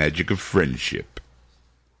discover the magic of friendship.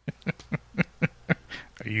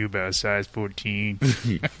 Are you about size 14?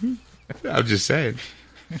 I'm just saying.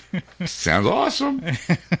 Sounds awesome.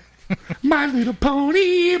 My Little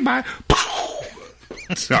Pony, my...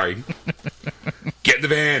 Sorry. Get in the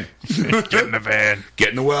van. Get in the van. Get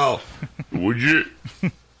in the well. Would you?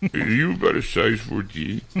 You about a size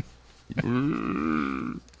 14?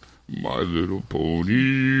 My little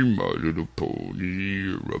pony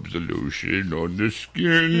rubs the lotion on the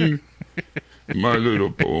skin. My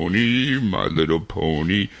little pony,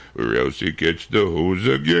 or else it gets the hose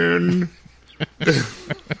again.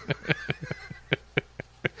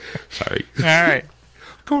 Sorry. All right.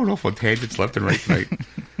 Going off on tangents left and right tonight.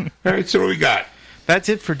 All right, so what we got? That's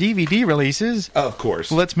it for DVD releases. Of course.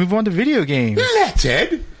 Let's move on to video games. Let's,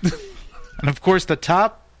 Ed. And of course, the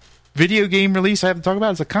top video game release I have to talk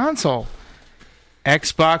about is a console.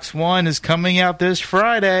 Xbox One is coming out this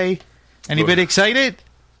Friday. Anybody excited?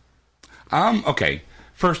 Okay.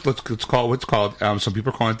 First, let's call what's called. Some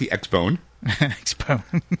people are calling it the Xbone.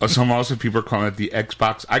 Xbone. Some also people are calling it the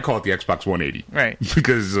Xbox. I call it the Xbox 180, Right.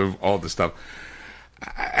 Because of all the stuff.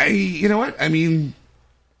 You know what? I mean,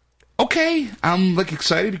 okay. I'm like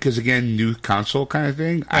excited because again, new console kind of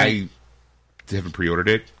thing. Right. I haven't pre-ordered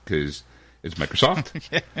it because it's Microsoft.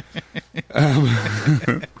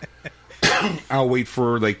 I'll wait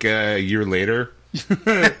for like a year later.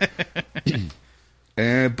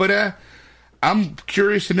 But I'm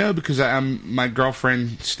curious to know because my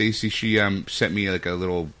girlfriend Stacy, she sent me like a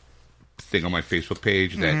little thing on my Facebook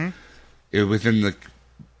page that within the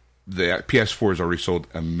PS4 has already sold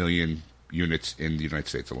 1 million units in the United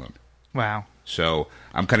States alone. Wow. So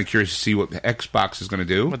I'm kind of curious to see what the Xbox is going to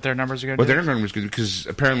do. What their numbers are going to do? What their numbers going to do, because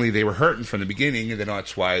apparently they were hurting from the beginning, and then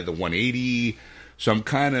that's why the 180. So I'm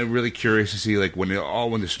kind of really curious to see, like, when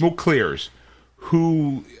the smoke clears,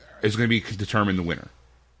 who is going to be determined the winner.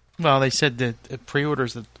 Well, they said that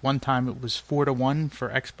pre-orders at one time it was 4-1 for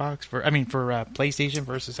Xbox for PlayStation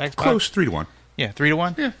versus Xbox. Close, 3-1. Yeah,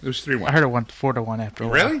 3-1. Yeah, it was 3-1. I heard it went 4-1 after a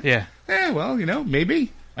while. Really? Yeah. Well,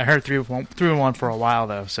 maybe. I heard 3-1 for a while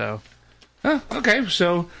though. So. Oh, okay.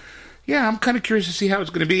 So, yeah, I'm kind of curious to see how it's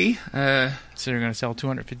going to be. So they're going to sell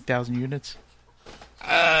 250,000 units.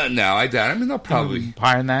 No, I doubt. I mean, they'll probably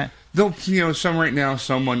higher than that. They'll, some right now.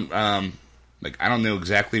 Someone like I don't know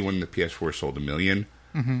exactly when the PS4 sold 1 million.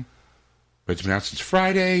 Mm-hmm. But it's been out since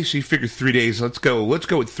Friday, so you figure 3 days. Let's go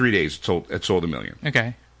with 3 days. It sold 1 million.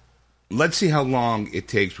 Okay. Let's see how long it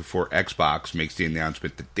takes before Xbox makes the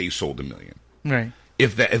announcement that they sold 1 million. Right.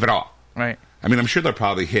 If at all. Right. I mean, I'm sure they'll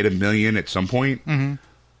probably hit 1 million at some point,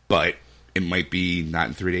 but it might be not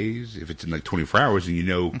in 3 days. If it's in like 24 hours,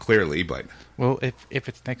 and clearly. But well, if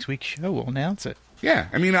it's next week's show, we'll announce it. Yeah,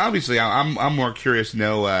 I mean, obviously, I'm more curious to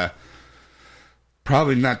know.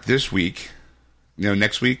 Probably not this week.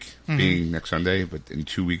 Next week being next Sunday, but in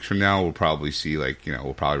 2 weeks from now, we'll probably see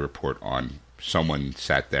we'll probably report on someone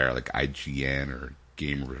sat there like IGN or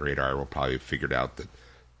Game Radar. We'll probably have figured out the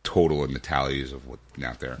total and the tallies of what's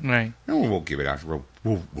out there. Right. And we'll give it out. We'll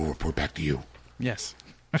report back to you. Yes.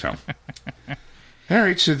 So. All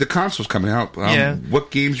right, so the console's coming out. Yeah.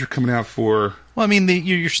 What games are coming out for? Well, I mean,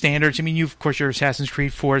 your standards. I mean, of course, your Assassin's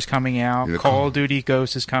Creed 4 is coming out. Yeah, Call of Duty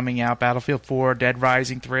Ghost is coming out. Battlefield 4, Dead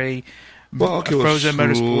Rising 3. Well, okay, Frozen slow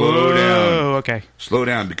Motorsport. down. Okay. Slow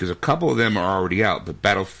down, because a couple of them are already out, but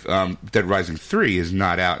Dead Rising 3 is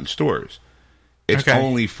not out in stores. It's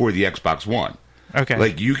only for the Xbox One. Okay.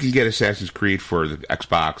 Like, you can get Assassin's Creed for the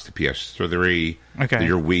Xbox, the PS3,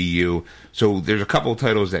 your Wii U. So there's a couple of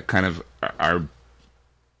titles that kind of are,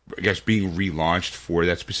 I guess, being relaunched for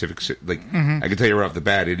that specific... Like, I can tell you right off the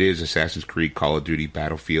bat, it is Assassin's Creed, Call of Duty,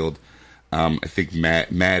 Battlefield. I think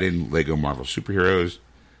Madden, Lego Marvel Superheroes,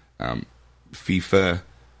 FIFA,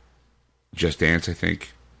 Just Dance, I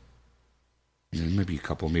think. Maybe a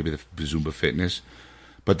couple, maybe the Zumba Fitness.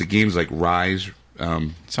 But the games like Rise...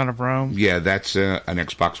 Son of Rome. Yeah, that's an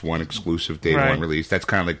Xbox One exclusive day one release. That's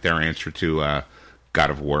kind of like their answer to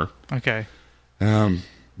God of War. Okay.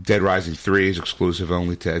 Dead Rising 3 is exclusive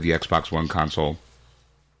only to the Xbox One console.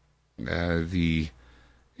 Need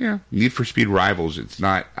for Speed Rivals, it's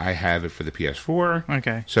not. I have it for the PS4.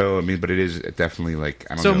 Okay. So, I mean, but it is definitely like,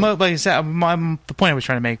 I don't know. So, like I said, the point I was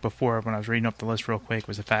trying to make before when I was reading up the list real quick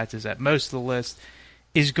was the fact is that most of the list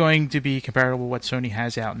is going to be comparable to what Sony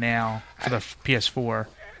has out now for the PS4.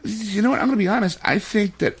 You know what? I'm going to be honest. I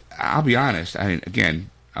think that, I'll be honest. I mean, again,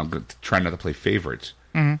 I'm going to try not to play favorites.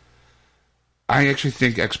 Mm-hmm. I actually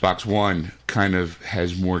think Xbox One kind of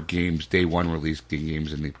has more games, day one release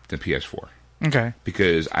games than the PS4. Okay.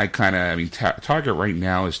 Because Target right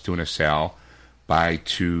now is doing a sale. Buy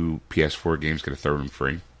 2 PS4 games, get a third one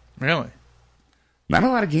free. Really? Not a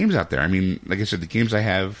lot of games out there. I mean, like I said, the games I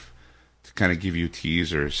have to kind of give you a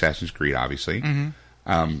tease are Assassin's Creed, obviously.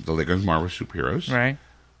 Mm-hmm. The Lego Marvel Superheroes. Right.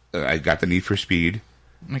 I got the Need for Speed.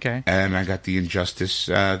 Okay. And I got the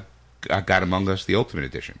Injustice got Among Us the Ultimate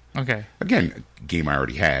Edition. Okay. Again, a game I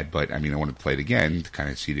already had, but I mean, I wanted to play it again to kind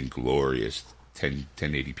of see it in glorious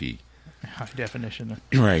 1080p. High definition.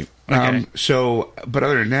 Right. Okay. But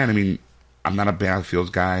other than that, I mean, I'm not a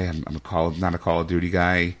Battlefield guy. I'm not a Call of Duty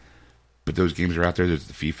guy. But those games are out there. There's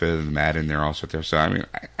the FIFA and the Madden. They're also out there. So, I mean,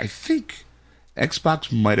 I think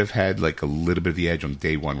Xbox might have had like a little bit of the edge on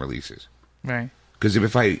day one releases. Right. Because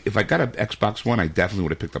if I got an Xbox One, I definitely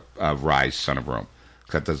would have picked up Rise, Son of Rome.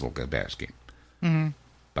 Because that does look like a badass game. Mm-hmm.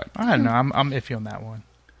 But I don't know. I'm iffy on that one.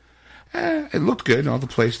 It looked good. All the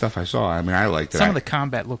play stuff I saw. I mean, I liked it. Some of the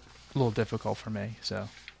combat looked a little difficult for me. So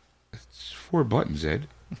It's 4 buttons, Ed.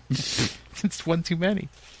 it's one too many.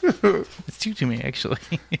 It's too many, actually.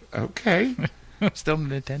 Okay. Still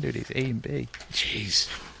Nintendo days, A and B. Jeez.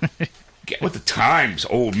 Get with the times,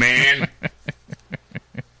 old man.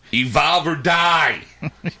 Evolve or die.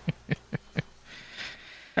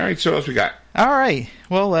 All right, so what else we got? All right.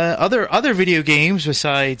 Well, other video games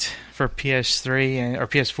besides for PS3 or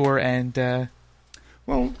PS4 and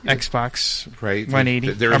Well, Xbox right.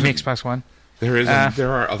 180. Xbox One.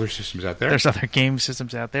 There are other systems out there. There's other game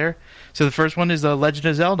systems out there. So the first one is The Legend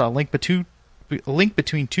of Zelda: Link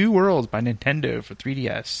Between Two Worlds by Nintendo for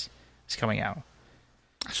 3DS. It's coming out.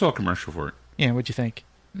 I saw a commercial for it. Yeah, what'd you think?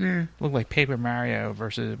 Yeah. Looked like Paper Mario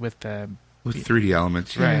versus with 3D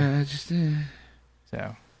elements. Right. Yeah,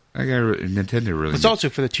 so. I got Nintendo really. It's also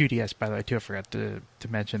for the 2DS, by the way, too. I forgot to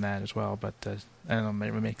mention that as well, but I don't know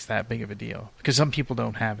if it makes that big of a deal. Because some people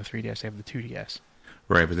don't have a 3DS, they have the 2DS.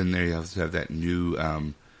 Right, but then they also have that new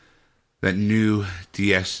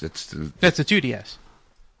DS. That's the 2DS.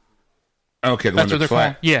 Okay, the That's one what they're that's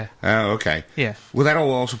flat. calling. Yeah. Oh, okay. Yeah. Well,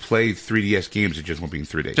 that'll also play 3DS games. It just won't be in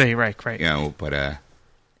 3D. So you're right. You know, but I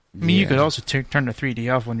mean, you could also turn the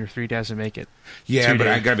 3D off when your 3DS and make it. Yeah, 2D. but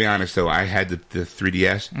I gotta be honest though. I had the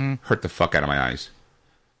 3DS. Hurt the fuck out of my eyes.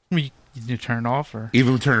 You turn it off, or Even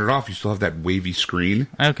when you turn it off, you still have that wavy screen.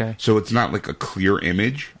 okay. So it's not like a clear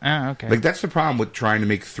image. Okay. Like that's the problem with trying to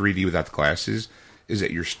make 3D without the glasses, is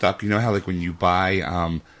that you're stuck. You know how like when you buy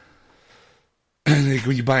like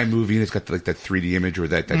when you buy a movie and it's got like that 3D image or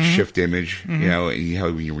that shift image, you know, and you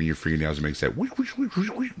know when your fingernails it makes that whoosh, whoosh, whoosh, whoosh,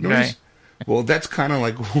 whoosh noise. Right. Well, that's kind of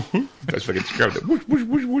like that's if I can describe that. Whoosh, whoosh,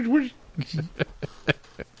 whoosh, whoosh, whoosh.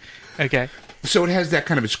 Okay. So it has that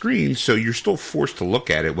kind of a screen, so you're still forced to look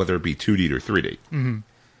at it, whether it be 2D or 3D. Mm-hmm.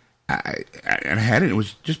 And I had it, and it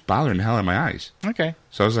was just bothering the hell out of my eyes. Okay.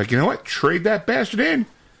 So I was like, you know what? Trade that bastard in.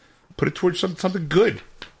 Put it towards something good.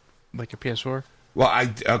 Like a PS4. Well, I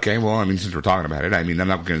mean, since we're talking about it, I mean, I'm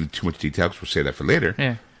not going into too much detail because we'll save that for later.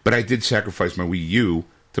 Yeah. But I did sacrifice my Wii U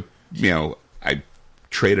to, you know, I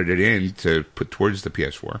traded it in to put towards the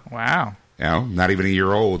PS4. Wow. You know, not even a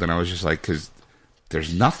year old, and I was just like, because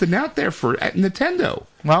there's nothing out there for at Nintendo.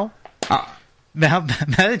 Well, now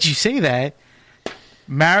that you say that,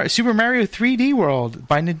 Super Mario 3D World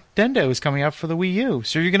by Nintendo is coming out for the Wii U,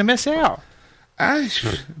 so you're going to miss out.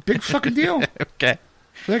 Big fucking deal. Okay.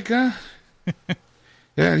 Like,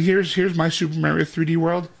 yeah, here's my Super Mario 3D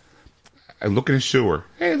World. I look in a sewer.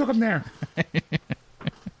 Hey, look, I'm there.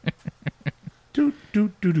 do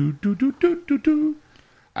do do do do do do do do.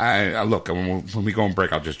 I look when we go on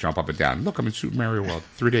break. I'll just jump up and down. Look, I'm in Super Mario World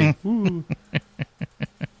 3D. Woo.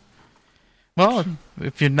 Well,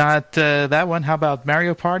 if you're not that one, how about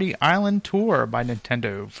Mario Party Island Tour by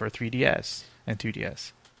Nintendo for 3DS and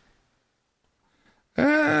 2DS?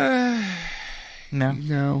 No.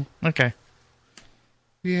 No. Okay.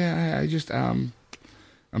 Yeah, I just I'm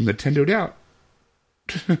Nintendo'd out.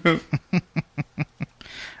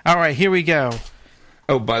 All right, here we go.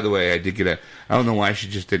 Oh, by the way, I did get I don't know why she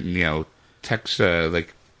just didn't, you know, text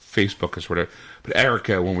like Facebook or whatever. But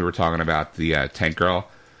Erica, when we were talking about the Tank Girl,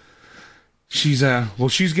 she's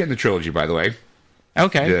she's getting the trilogy, by the way.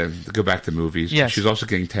 Okay. To go back to movies. Yes. She's also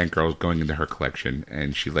getting Tank Girls going into her collection,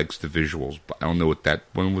 and she likes the visuals. But I don't know what that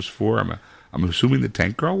one was for. I'm assuming the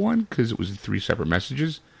Tank Girl one because it was in 3 separate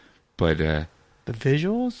messages. But the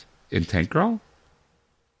visuals in Tank Girl,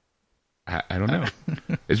 I don't know.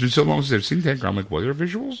 It's been so long since I've seen Tank Girl. I'm like, were there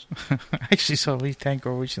visuals? I actually saw Tank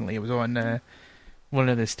Girl recently. It was on one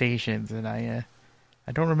of the stations, and I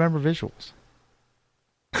don't remember visuals.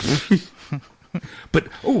 But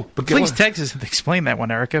please text us and explain that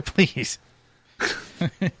one, Erica. Please.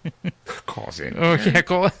 Calls in. Oh yeah,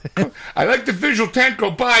 call it. I like the visual Tank Girl.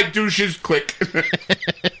 Bye, douches. Click.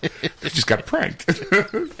 Just got pranked.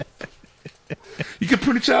 You can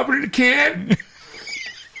put it in a can.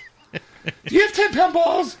 Do you have 10-pound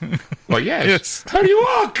balls? Well, yes. How do you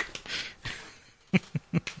walk?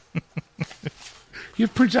 You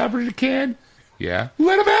have Prince Albert in a can? Yeah.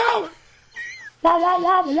 Let him out. Wow, wow,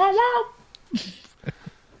 wow, wow, wow.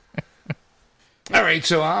 All right,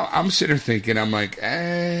 so I'm sitting there thinking, I'm like,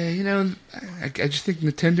 I just think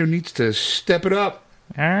Nintendo needs to step it up.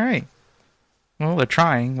 All right. Well, they're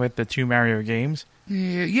trying with the 2 Mario games.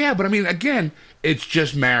 Yeah, but I mean, again, it's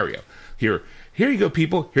just Mario. Here you go,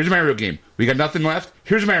 people. Here's a Mario game. We got nothing left.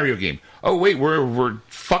 Here's a Mario game. Oh wait, we're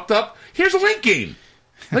fucked up. Here's a Link game.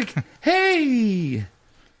 Like, hey.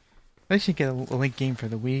 They should get a Link game for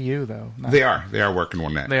the Wii U, though. They are working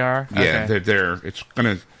on that. They are? Yeah, Okay. they're. It's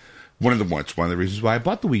gonna. It's one of the reasons why I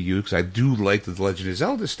bought the Wii U, because I do like the Legend of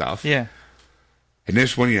Zelda stuff. Yeah. And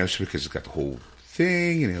this one, it's because it's got the whole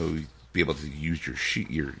thing. Be able to use your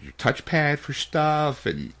touchpad for stuff,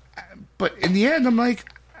 but in the end, I'm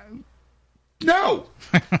like, no,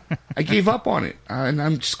 I gave up on it, and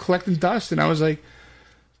I'm just collecting dust. And I was like,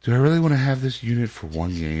 do I really want to have this unit for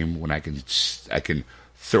one game when I can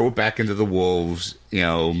throw it back into the wolves?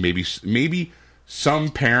 Maybe some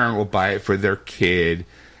parent will buy it for their kid,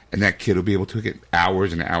 and that kid will be able to get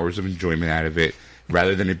hours and hours of enjoyment out of it,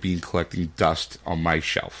 rather than it being collecting dust on my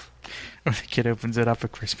shelf. Or the kid opens it up for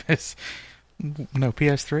Christmas. No,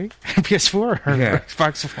 PS3? PS4? Or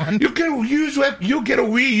Xbox One? You'll get a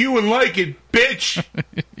Wii U and like it, bitch!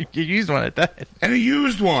 You used one at that. And a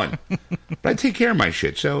used one. But I take care of my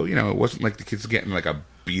shit, so, it wasn't like the kid's getting like a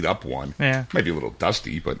beat-up one. Yeah. Might be a little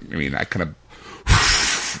dusty, but, I mean, I kind of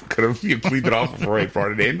cleaned it off before I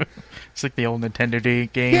brought it in. It's like the old Nintendo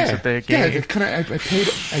games that they gave. Yeah,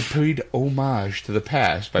 I paid homage to the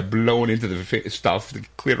past by blowing into the stuff to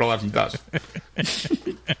clear it all out from dust.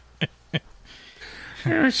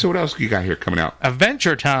 All right, so what else you got here coming out?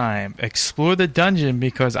 Adventure Time. Explore the Dungeon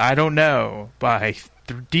Because I Don't Know by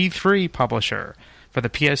D3 Publisher for the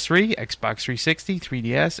PS3, Xbox 360,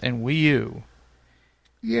 3DS, and Wii U.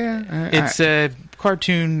 Yeah. It's a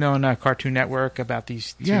cartoon on Cartoon Network about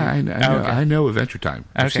these two. Yeah, I know Adventure Time.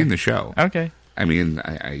 I've seen the show. Okay. I mean,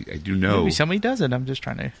 I do know. Maybe somebody does it. I'm just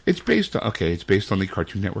trying to... It's based on the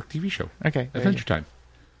Cartoon Network TV show. Okay. Adventure Time.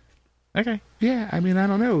 Okay. Yeah, I mean, I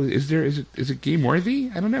don't know. Is it game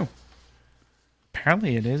worthy? I don't know.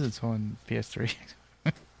 Apparently it is. It's on PS3.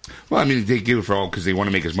 Well, I mean, they give it for all because they want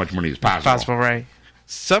to make as much money as possible. Right.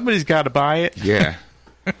 Somebody's got to buy it. Yeah.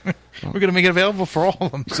 We're going to make it available for all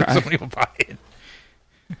of them, so somebody will buy it.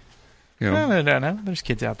 No. No. There's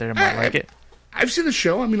kids out there that might like it. I've seen the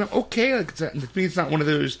show. I mean, okay. To me, it's not one of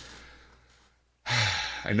those...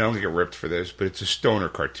 I know I'm going to get ripped for this, but it's a stoner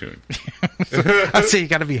cartoon. I'd say you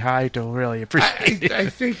got to be high to really appreciate it. I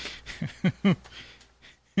think...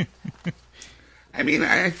 I mean,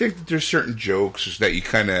 I think that there's certain jokes that you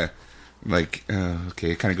kind of,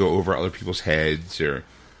 kind of go over other people's heads, or...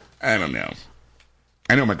 I don't know.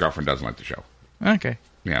 I know my girlfriend doesn't like the show. Okay.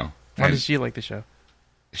 Why does she like the show?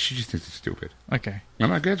 She just thinks it's stupid. Okay. I'm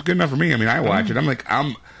like, that's good enough for me. I mean, I watch it. I'm like,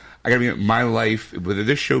 I gotta be my life. Whether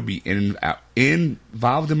this show be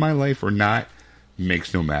involved in my life or not,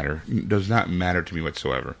 makes no matter. It does not matter to me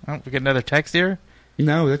whatsoever. Oh, we get another text here.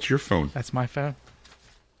 No, that's your phone. That's my phone.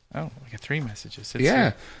 Oh, we got 3 messages.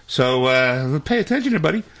 So pay attention,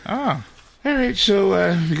 everybody. Oh. All right.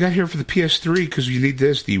 So we got here for the PS3 because you need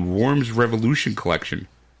this, the Worms Revolution collection.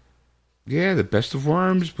 Yeah, the best of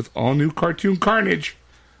Worms with all new cartoon carnage.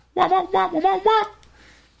 Wah, wah, wah, wah, wah, wah.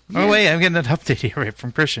 Oh, wait, I'm getting an update here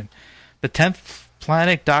from Christian. The 10th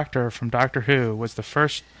Planet Doctor from Doctor Who was the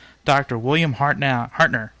first Dr. William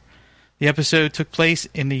Hartner. The episode took place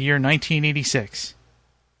in the year 1986.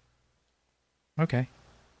 Okay.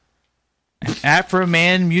 Afro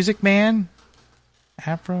Man Music Man?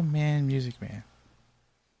 Afro Man Music Man.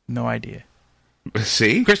 No idea.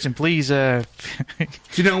 See? Christian, please, Do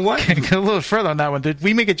you know what? go a little further on that one. Did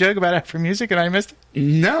we make a joke about Afro Music and I missed it?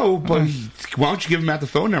 No, but why don't you give him out the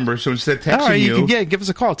phone number so instead of texting you can give us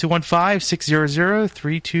a call,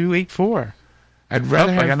 215-600-3284. I'd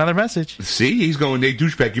rather I got another message. See? He's going, hey,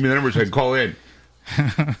 douchebag, give me the number so I can call in.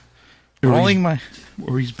 Rolling my...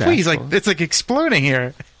 Or he's back. Please, it's like exploding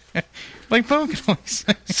here. Like phone calls.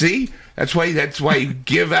 See? That's why you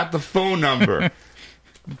give out the phone number.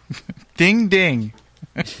 Ding, ding.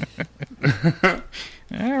 All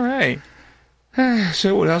right.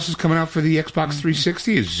 So what else is coming out for the Xbox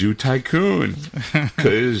 360 is Zoo Tycoon.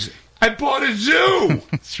 Because I bought a zoo!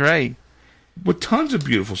 That's right. With tons of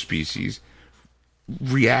beautiful species,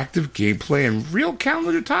 reactive gameplay, and real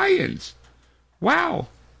calendar tie-ins. Wow.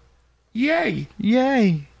 Yay.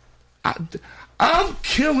 Yay. I'm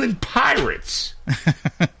killing pirates.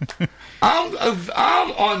 I'm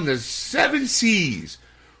on the 7 seas,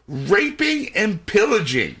 raping and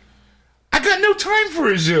pillaging. I got no time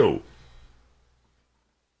for a zoo.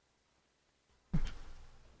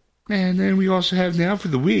 And then we also have now for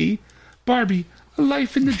the Wii, Barbie, A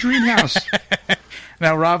Life in the Dream House.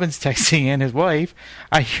 Now Robin's texting in his wife.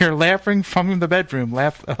 I hear laughing from the bedroom.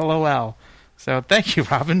 Laugh, LOL. So thank you,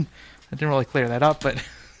 Robin. I didn't really clear that up, but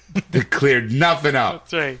They cleared nothing up.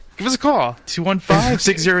 that's right. Give us a call.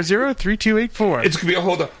 215-600-3284. It's gonna be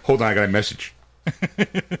hold on, I got a message.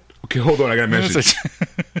 Okay, hold on, I got a message.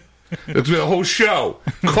 It's gonna be the whole show.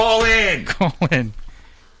 Call in. Call in.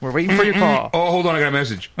 We're waiting for your call. Oh, hold on, I got a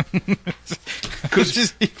message. It's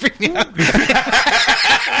just you freaked me out.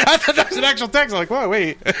 I thought that was an actual text. I'm like, whoa,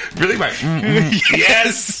 wait. Really, Mike?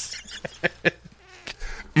 Yes.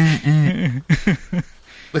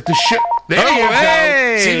 Like the show. There Oh, you go.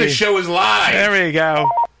 hey. See, the show is live. There we go.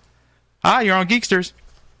 Hi, you're on Geeksters.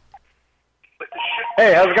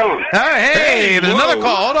 Hey, how's it going? Oh, hey, there's whoa. another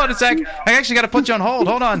call. Hold on a sec. I actually got to put you on hold.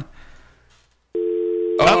 Hold on.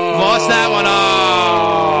 Oh, lost that one.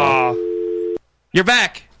 Oh. You're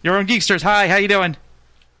back. You're on Geeksters. Hi, how you doing?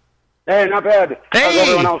 Hey, not bad. How's Hey.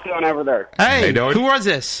 everyone else doing over there? Hey, you doing? who was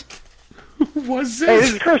this? What's Hey, this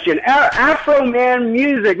this? is Christian. Afro Man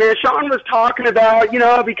Music. Man, Sean was talking about,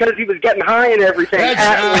 because he was getting high and everything. Or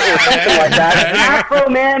something like that. Afro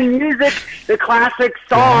Man Music, the classic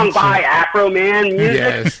song by Afro Man Music.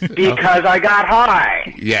 Yes. Because I got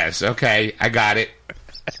high. Yes. Okay, I got it.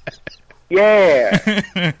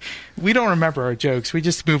 Yeah. We don't remember our jokes. We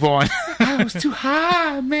just move on. I was too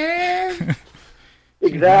high, man.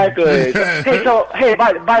 Exactly. Hey,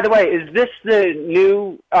 by the way, is this the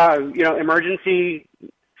new, emergency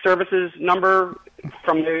services number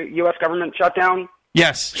from the U.S. government shutdown?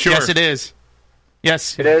 Yes. Sure. Yes, it is.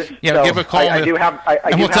 Yes. It is? Yeah, So give a call. I do have...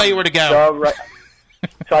 and we'll tell you where to go.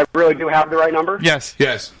 So I really do have the right number? Yes.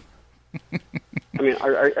 Yes. I mean,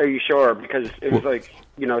 are you sure? Because it was like,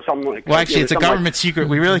 something like... Well, actually, it's a government secret.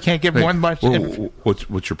 We really can't give more much.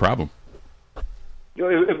 What's your problem?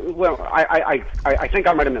 Well, I think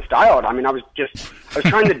I might have misdialed. I mean, I was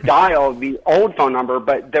trying to dial the old phone number,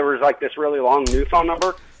 but there was like this really long new phone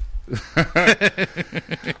number.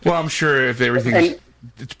 Well, I'm sure if everything's...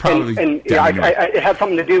 It's probably... it had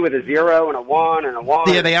something to do with a 0 and a 1 and a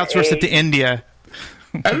 1. Yeah, they outsourced it to India.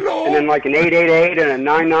 Hello. And then like an 888 and a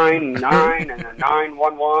 999 and a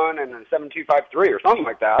 911 and a 7253 or something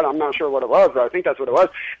like that. I'm not sure what it was, but I think that's what it was.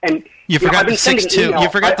 And You forgot the 62. You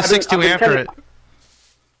forgot the 62 after it.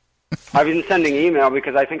 I've been sending email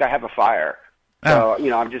because I think I have a fire. So,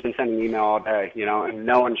 Oh. I've just been sending email all day, and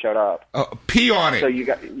no one showed up. Pee on it. So you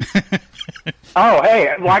got... Oh,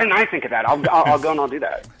 hey, why didn't I think of that? I'll go and I'll do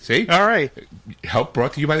that. See? All right. Help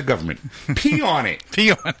brought to you by the government. Pee on it.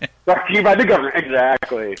 Pee on it. Brought to you by the government.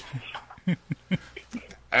 Exactly.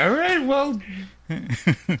 All right, well... Thanks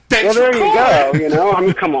Well, there for you calling. go, I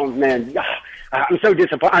mean, come on, man. I'm so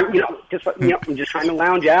disappointed. I'm just trying to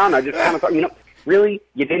lounge out, and I just kind of thought, really?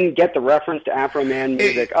 You didn't get the reference to Afro Man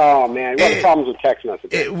music? Oh, man. What are the problems with text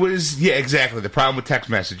messaging? It was, yeah, exactly. The problem with text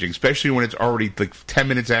messaging, especially when it's already like 10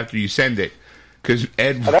 minutes after you send it. Because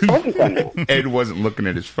Ed, that wasn't sending. Ed wasn't looking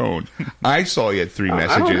at his phone. I saw you had 3 I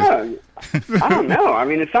messages. don't know. I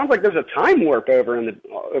mean, it sounds like there's a time warp over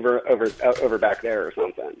back there or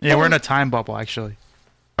something. Yeah, we're in a time bubble, actually.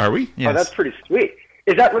 Are we? Yes. Oh, that's pretty sweet.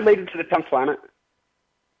 Is that related to the 10th planet?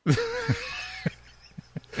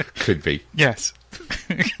 Could be. Yes.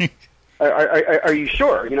 Are you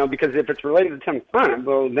sure? Because if it's related to the 10th planet,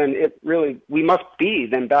 well, then we must be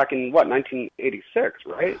then back in, 1986,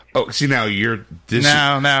 right? Oh, see, now you're...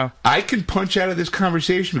 No. I can punch out of this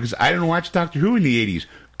conversation because I didn't watch Doctor Who in the 80s.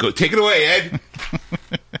 Go, take it away, Ed.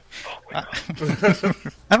 I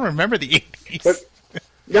don't remember the 80s. But,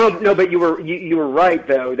 no, but you were right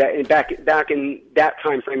though that back in that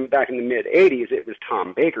time frame, back in the mid '80s, it was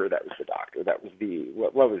Tom Baker that was the Doctor. That was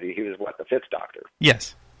what was he? He was the 5th Doctor.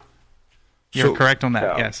 Yes. You're correct on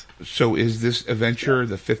that, so- yes. So is this adventure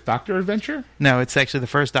the 5th Doctor adventure? No, it's actually the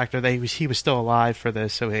first Doctor. He was still alive for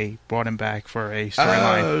this, so they brought him back for a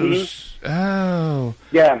storyline. Oh.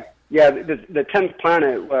 Yeah. The 10th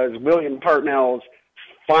planet was William Hartnell's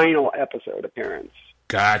final episode appearance.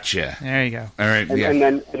 Gotcha. There you go. All right, And, yeah. and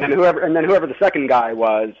then whoever the second guy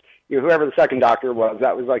was, whoever the second Doctor was,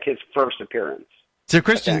 that was like his first appearance. So,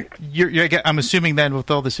 Christian, I I'm assuming then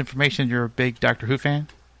with all this information, you're a big Doctor Who fan?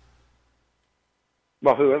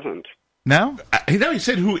 Well, who isn't? No? He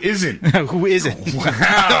said who isn't. Who isn't?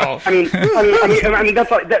 Wow. I mean,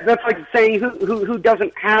 that's like saying who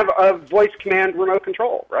doesn't have a voice command remote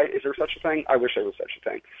control, right? Is there such a thing? I wish there was such a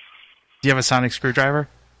thing. Do you have a sonic screwdriver?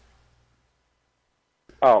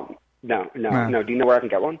 Oh, no. Do you know where I can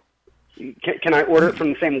get one? Can I order it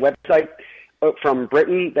from the same website from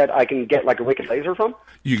Britain that I can get like a Wicked Laser from?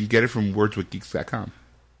 You can get it from wordswithgeeks.com.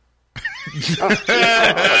 See what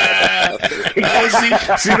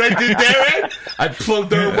I did there, Ed? I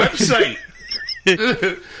plugged their website.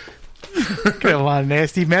 Got a lot of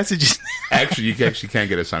nasty messages. Actually, you actually can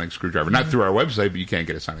get a sonic screwdriver. Not through our website, but you can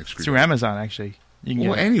get a sonic Through screwdriver. Amazon, actually. You can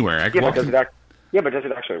Well, get it. anywhere. I can Yeah, walk but in- does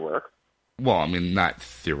it actually work? Well, I mean, not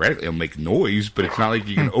theoretically. It'll make noise, but it's not like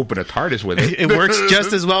you can open a TARDIS with it. It works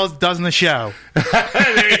just as well as it does in the show.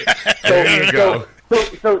 There you go.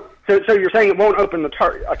 So you're saying it won't open a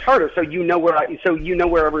TARDIS, so you know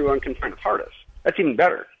where everyone can find a TARDIS. That's even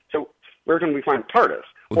better. So where can we find a TARDIS?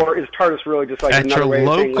 Or is TARDIS really just like At another your way of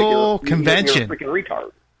saying, like, local convention. You're a freaking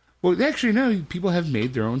retard? Well, actually, no. People have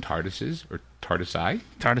made their own TARDISes or TARDISi.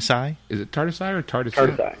 TARDISi. Is it TARDISi or TARDIS?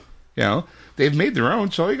 TARDISi. You know, they've made their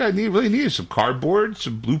own. So all you really need is some cardboard,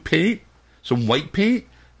 some blue paint, some white paint,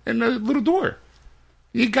 and a little door.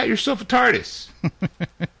 You got yourself a TARDIS.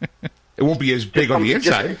 It won't be as big on the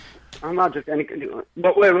inside. I'm not just any.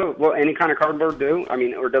 But wait, will any kind of cardboard do? I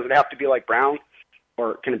mean, or does it have to be like brown,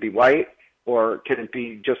 or can it be white, or can it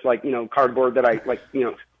be just like cardboard that I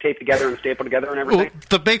tape together and staple together and everything? Well,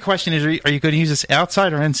 the big question is, are you going to use this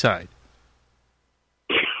outside or inside?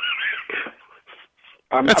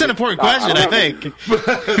 That's an important question, I think.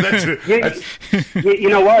 You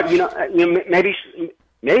know what?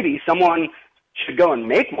 Maybe someone should go and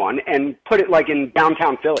make one and put it like in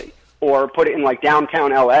downtown Philly or put it in like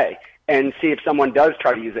downtown LA and see if someone does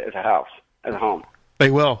try to use it as a house, as a home.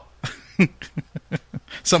 They will.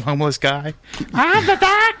 Some homeless guy. I'm the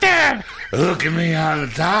doctor. Look at me, I'm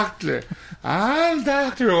the doctor. I'm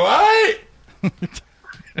Dr. What?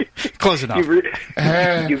 Close enough.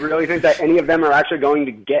 You really think that any of them are actually going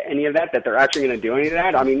to get any of that? That they're actually going to do any of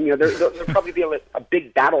that? I mean, there'll probably be a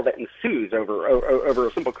big battle that ensues over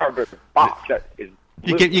a simple cardboard box that is.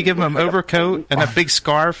 You give him an overcoat and a big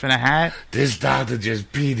scarf and a hat. This doctor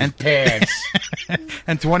just peed his pants.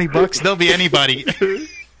 And $20, they'll be anybody.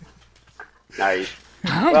 Nice.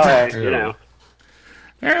 I'm Well, Dr. All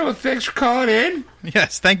right, well, thanks for calling in.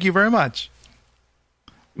 Yes, thank you very much.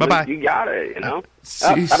 Bye-bye. You got it,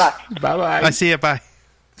 Bye-bye. I see you. Bye.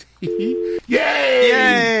 Yay!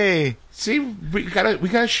 Yay! See, we got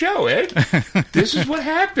a show, Ed. This is what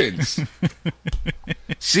happens.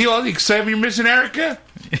 See all the excitement you're missing, Erica?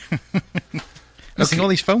 Missing all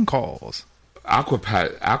these phone calls. Aqua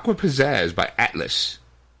Pizzazz by Atlas.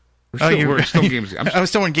 We're We're still games. I was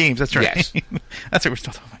still in games. That's right. Yes. That's right. We're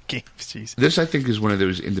still talking about games. Jeez. This, I think, is one of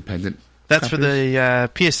those independent. That's for companies. the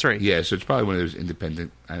PS3. Yeah, so it's probably one of those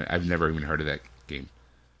independent. I've never even heard of that game.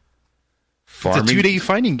 It's a 2D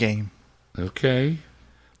fighting game. Okay.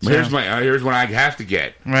 So- Here's one I have to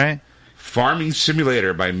get. Right? Farming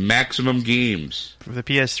Simulator by Maximum Games. For the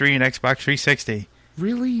PS3 and Xbox 360.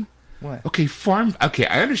 Really? What? Okay,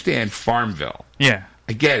 I understand Farmville. Yeah.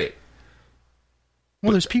 I get it.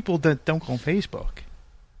 Well, there's people that don't go on Facebook.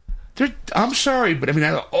 I'm sorry, but I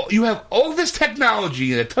mean, you have all this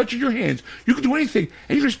technology and a touch of your hands. You can do anything,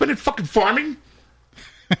 and you're going to spend it fucking farming?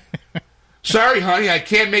 Sorry, honey, I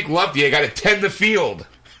can't make love to you. I got to tend the field.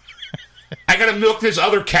 I got to milk this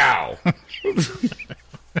other cow.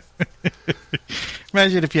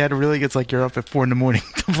 Imagine if you had a really good, like you're up at 4 a.m.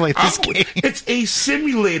 to play this game. It's a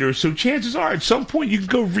simulator, so chances are at some point you can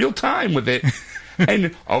go real time with it,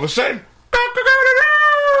 and all of a sudden,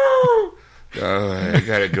 I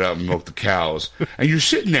gotta get out and milk the cows. And you're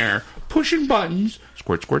sitting there pushing buttons.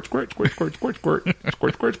 Squirt, squirt, squirt, squirt, squirt, squirt, squirt,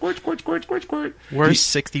 squirt, squirt, squirt, squirt, squirt, squirt, squirt.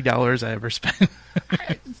 Worst $60 I ever spent.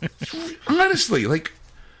 Honestly, like,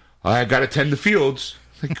 I gotta tend the fields.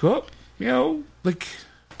 Like, I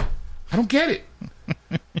don't get it.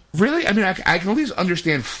 Really? I mean, I can at least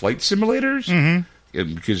understand flight simulators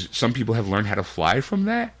because some people have learned how to fly from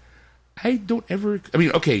that.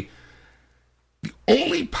 Okay. The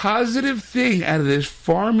only positive thing out of this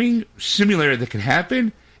farming simulator that can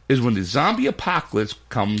happen is when the zombie apocalypse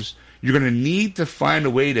comes, you're going to need to find a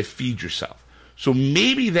way to feed yourself. So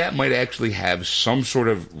maybe that might actually have some sort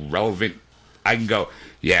of relevant... I can go,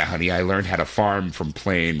 yeah, honey, I learned how to farm from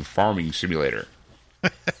playing Farming Simulator.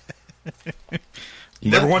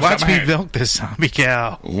 Never once Watch got my me hand- milk this zombie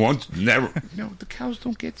cow. The cows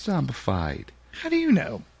don't get zombified. How do you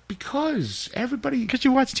know? Because everybody... Because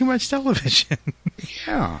you watch too much television.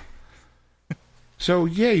 Yeah. So,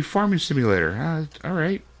 yay, Farming Simulator. All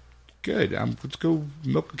right. Good. Let's go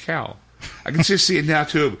milk a cow. I can just see it now,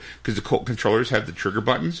 too, because the controllers have the trigger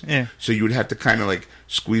buttons. Yeah. So you would have to kind of, like,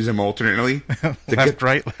 squeeze them alternately. Left,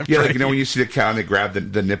 right, left, Yeah, right. like, when you see the cow and they grab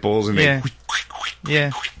the nipples and Yeah. they...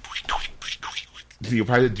 Yeah. You'll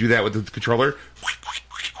probably do that with the controller.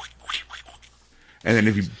 And then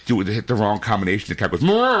if you hit the wrong combination, the cow goes,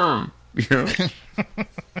 "Mmm," you know?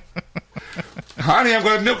 Honey, I'm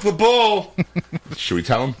going to milk the bull. Should we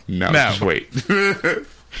tell him? No. Just wait.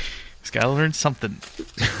 He's got to learn something.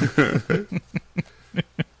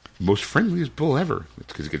 most friendliest bull ever. It's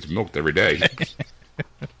because it gets milked every day.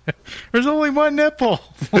 There's only one nipple.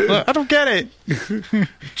 I don't get it.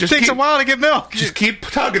 Just Takes a while to get milk. Just keep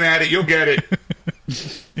tugging at it. You'll get it.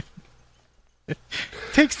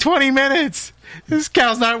 Takes 20 minutes. This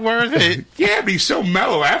cow's not worth it. Yeah, but he's so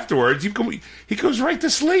mellow afterwards. He goes right to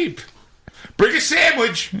sleep. Bring a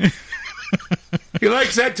sandwich. He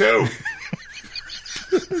likes that too.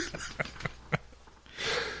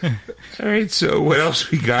 All right, so what else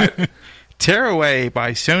we got? Tearaway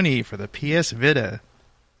by Sony for the PS Vita.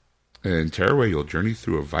 In Tearaway, you'll journey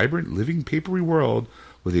through a vibrant, living, papery world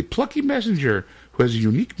with a plucky messenger who has a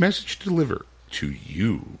unique message to deliver to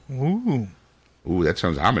you. Ooh. Ooh, that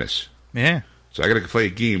sounds ominous. Yeah. So I got to play a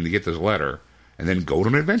game to get this letter and then go on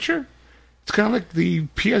an adventure? It's kind of like the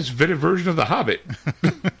PS Vita version of The Hobbit.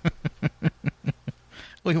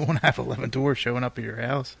 Well, you won't have 11 doors showing up at your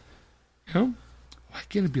house. You know? Why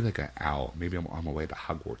can't it be like an owl? Maybe I'm on my way to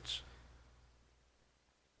Hogwarts.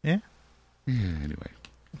 Yeah. Anyway.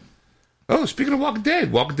 Oh, speaking of Walking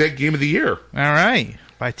Dead Game of the Year. All right.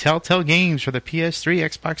 By Telltale Games for the PS3,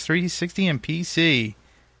 Xbox 360, and PC.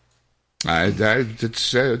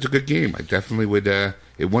 It's a good game. I definitely would.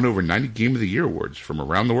 It won over 90 Game of the Year awards from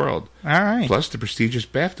around the world. All right. Plus the prestigious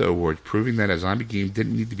BAFTA awards, proving that a zombie game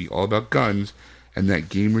didn't need to be all about guns, and that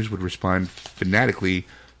gamers would respond fanatically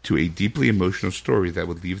to a deeply emotional story that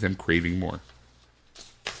would leave them craving more.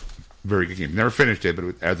 Very good game. Never finished it,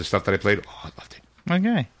 but the stuff that I played, I loved it.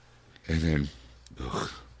 Okay. And then, ugh.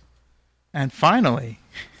 And finally,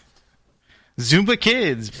 Zumba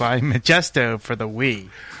Kids by Majesto for the Wii.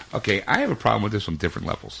 Okay, I have a problem with this on different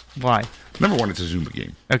levels. Why? Number one, it's a Zumba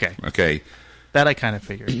game. Okay. Okay. That I kind of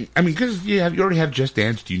figured. I mean, because you already have Just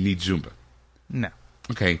Dance, do you need Zumba? No.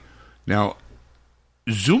 Okay. Now,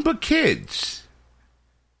 Zumba Kids,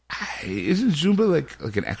 isn't Zumba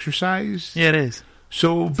like an exercise? Yeah, it is.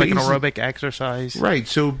 So It's like an aerobic exercise. Right.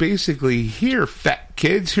 So basically, here, fat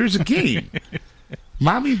kids, here's a game.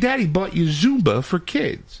 Mommy and Daddy bought you Zumba for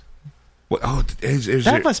kids. What? Oh,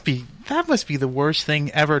 That must be the worst thing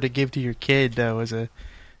ever to give to your kid, though. As a,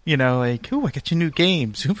 like, I got you a new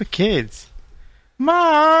game, Zumba Kids.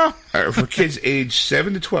 Mom. For kids age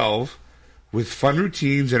 7 to 12, with fun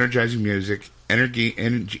routines, energizing music,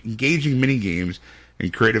 engaging mini games,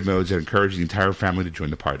 and creative modes that encourage the entire family to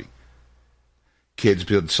join the party. Kids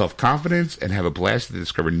build self-confidence and have a blast to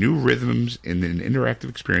discover new rhythms in an interactive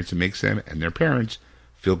experience that makes them and their parents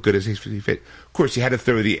feel good as they fit. Of course, you had to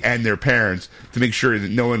throw the and their parents to make sure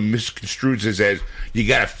that no one misconstrues this as, you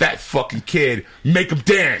got a fat fucking kid, make them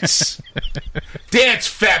dance. Dance,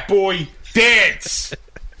 fat boy, dance.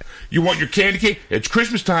 You want your candy cane? It's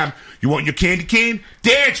Christmas time. You want your candy cane?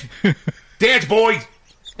 Dance. Dance, boy.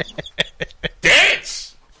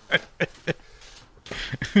 Dance.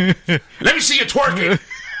 Let me see you twerking.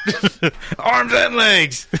 Arms and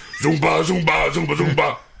legs. Zumba, Zumba, Zumba,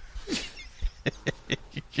 Zumba.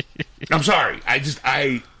 I'm sorry.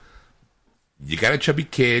 You got a chubby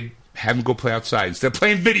kid, have him go play outside instead of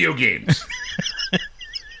playing video games.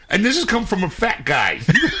 And this has come from a fat guy.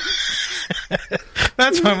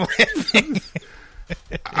 That's why I'm laughing.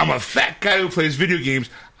 I'm a fat guy who plays video games.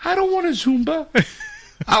 I don't want a Zumba.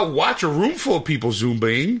 I'll watch a room full of people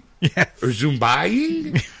Zumbaing. Yes. Or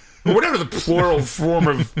Zumbaing. Or whatever the plural form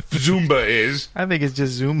of Zumba is. I think it's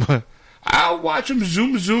just Zumba. I'll watch them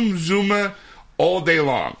Zumba all day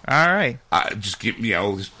long. All right. Just give me,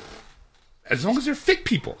 as long as they're fit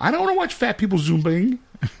people. I don't want to watch fat people Zumbaing.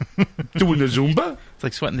 Doing the Zumba. It's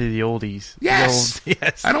like sweating to the oldies. Yes.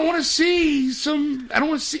 Yes. I don't want to see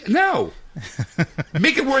no.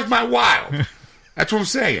 Make it worth my while. That's what I'm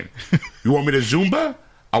saying. You want me to Zumba?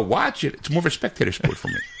 I'll watch it. It's more of a spectator sport for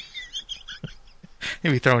me.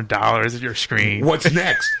 You'll be throwing dollars at your screen. What's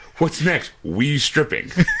next? Wii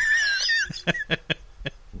stripping.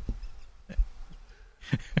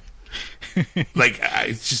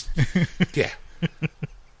 It's just, yeah.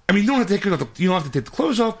 I mean, you don't have to take the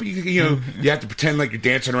clothes off, but you have to pretend like you're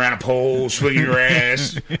dancing around a pole, swinging your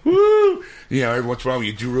ass. Woo! Every once in a while, when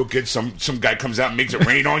you do real good, some guy comes out and makes it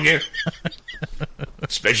rain on you.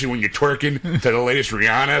 Especially when you're twerking to the latest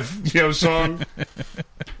Rihanna, song.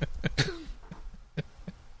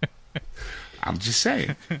 I'm just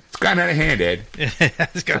saying. It's gotten out of hand, Ed.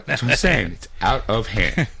 That's what I'm saying. It's out of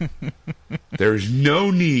hand. There is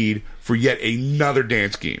no need for yet another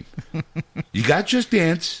dance game. You got Just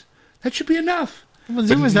Dance. That should be enough. Well,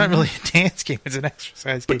 Zumba's not really a dance game. It's an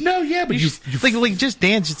exercise game. But no, yeah, but you like Just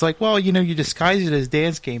Dance. It's like, well, you disguise it as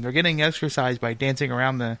dance game. They're getting exercise by dancing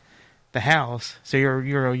around the house. So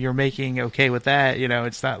you're making okay with that.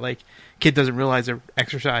 It's not like kid doesn't realize they're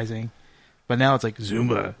exercising. But now it's like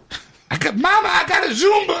Zumba. Mama, I got a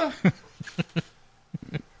Zumba.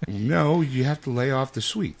 No, you have to lay off the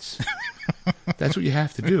sweets. That's what you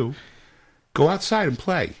have to do. Go outside and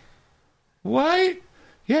play. What?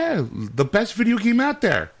 Yeah, the best video game out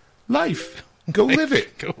there. Life. Go live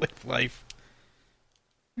it. Go live life.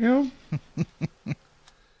 You know?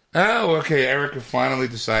 Oh, okay. Erica finally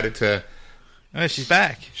decided to... Oh, she's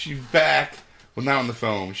back. She's back. Well, not on the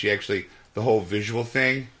phone. She actually... The whole visual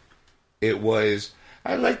thing, it was...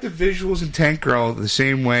 I like the visuals in Tank Girl the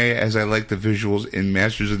same way as I like the visuals in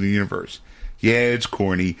Masters of the Universe. Yeah, it's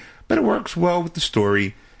corny, but it works well with the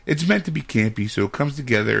story. It's meant to be campy, so it comes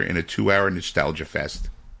together in a 2-hour nostalgia fest.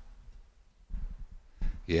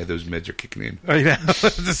 Yeah, those meds are kicking in. Oh, yeah, I was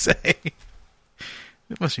about to say.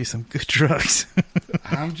 It must be some good drugs.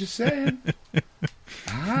 I'm just saying.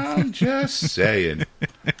 I'm just saying.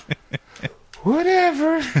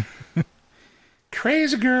 Whatever.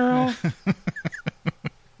 Crazy girl.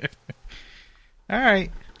 All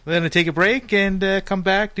right. We're going to take a break and come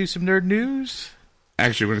back, do some nerd news.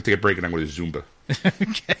 Actually, we're going to take a break and I'm going to Zumba.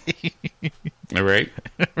 Okay. All right?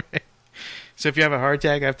 All right. So if you have a heart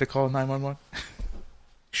attack, I have to call 911?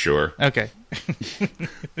 Sure. Okay.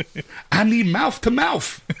 I need mouth to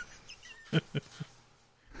mouth.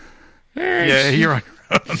 Yeah, you're on your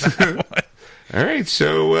own on that one. All right,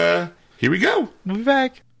 so here we go. We'll be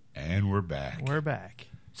back. And we're back. We're back.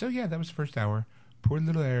 So, yeah, that was the first hour. Poor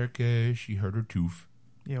little Erica, she hurt her tooth.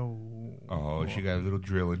 Yo. Oh, she got a little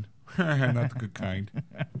drilling. Not the good kind.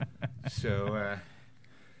 So,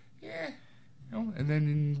 yeah. You know, and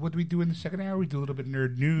then what do we do in the second hour? We do a little bit of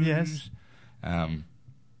nerd news. Yes. I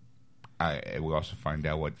will also find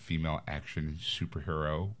out what female action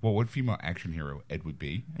superhero, what female action hero Ed would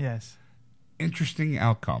be. Yes. Interesting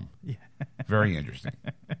outcome. Yeah. Very interesting.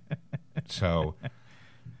 So,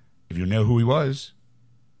 if you know who he was,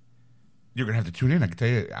 you're going to have to tune in. I can tell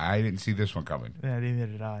you, I didn't see this one coming. Yeah, neither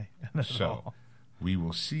did I. Not at So, all. we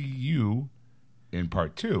will see you in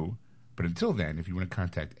part 2. But until then, if you want to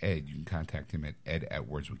contact Ed, you can contact him at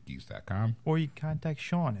ed@wordswithgeeks.com. Or you can contact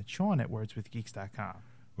Sean at sean@wordswithgeeks.com.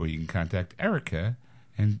 Or you can contact Erica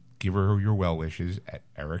and give her your well wishes at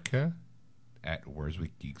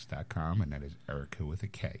erica@wordswithgeeks.com. And that is Erica with a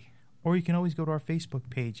K. Or you can always go to our Facebook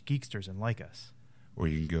page, Geeksters, and like us. Or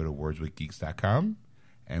you can go to wordswithgeeks.com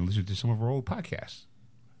and listen to some of our old podcasts.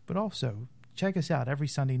 But also, check us out every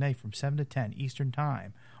Sunday night from 7 to 10 Eastern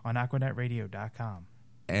Time on AquanetRadio.com.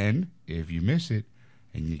 And if you miss it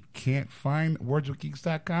and you can't find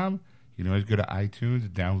wordswithgeeks.com, you can always go to iTunes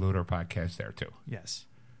and download our podcast there too. Yes.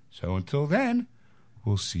 So until then,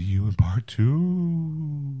 we'll see you in part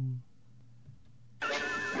 2.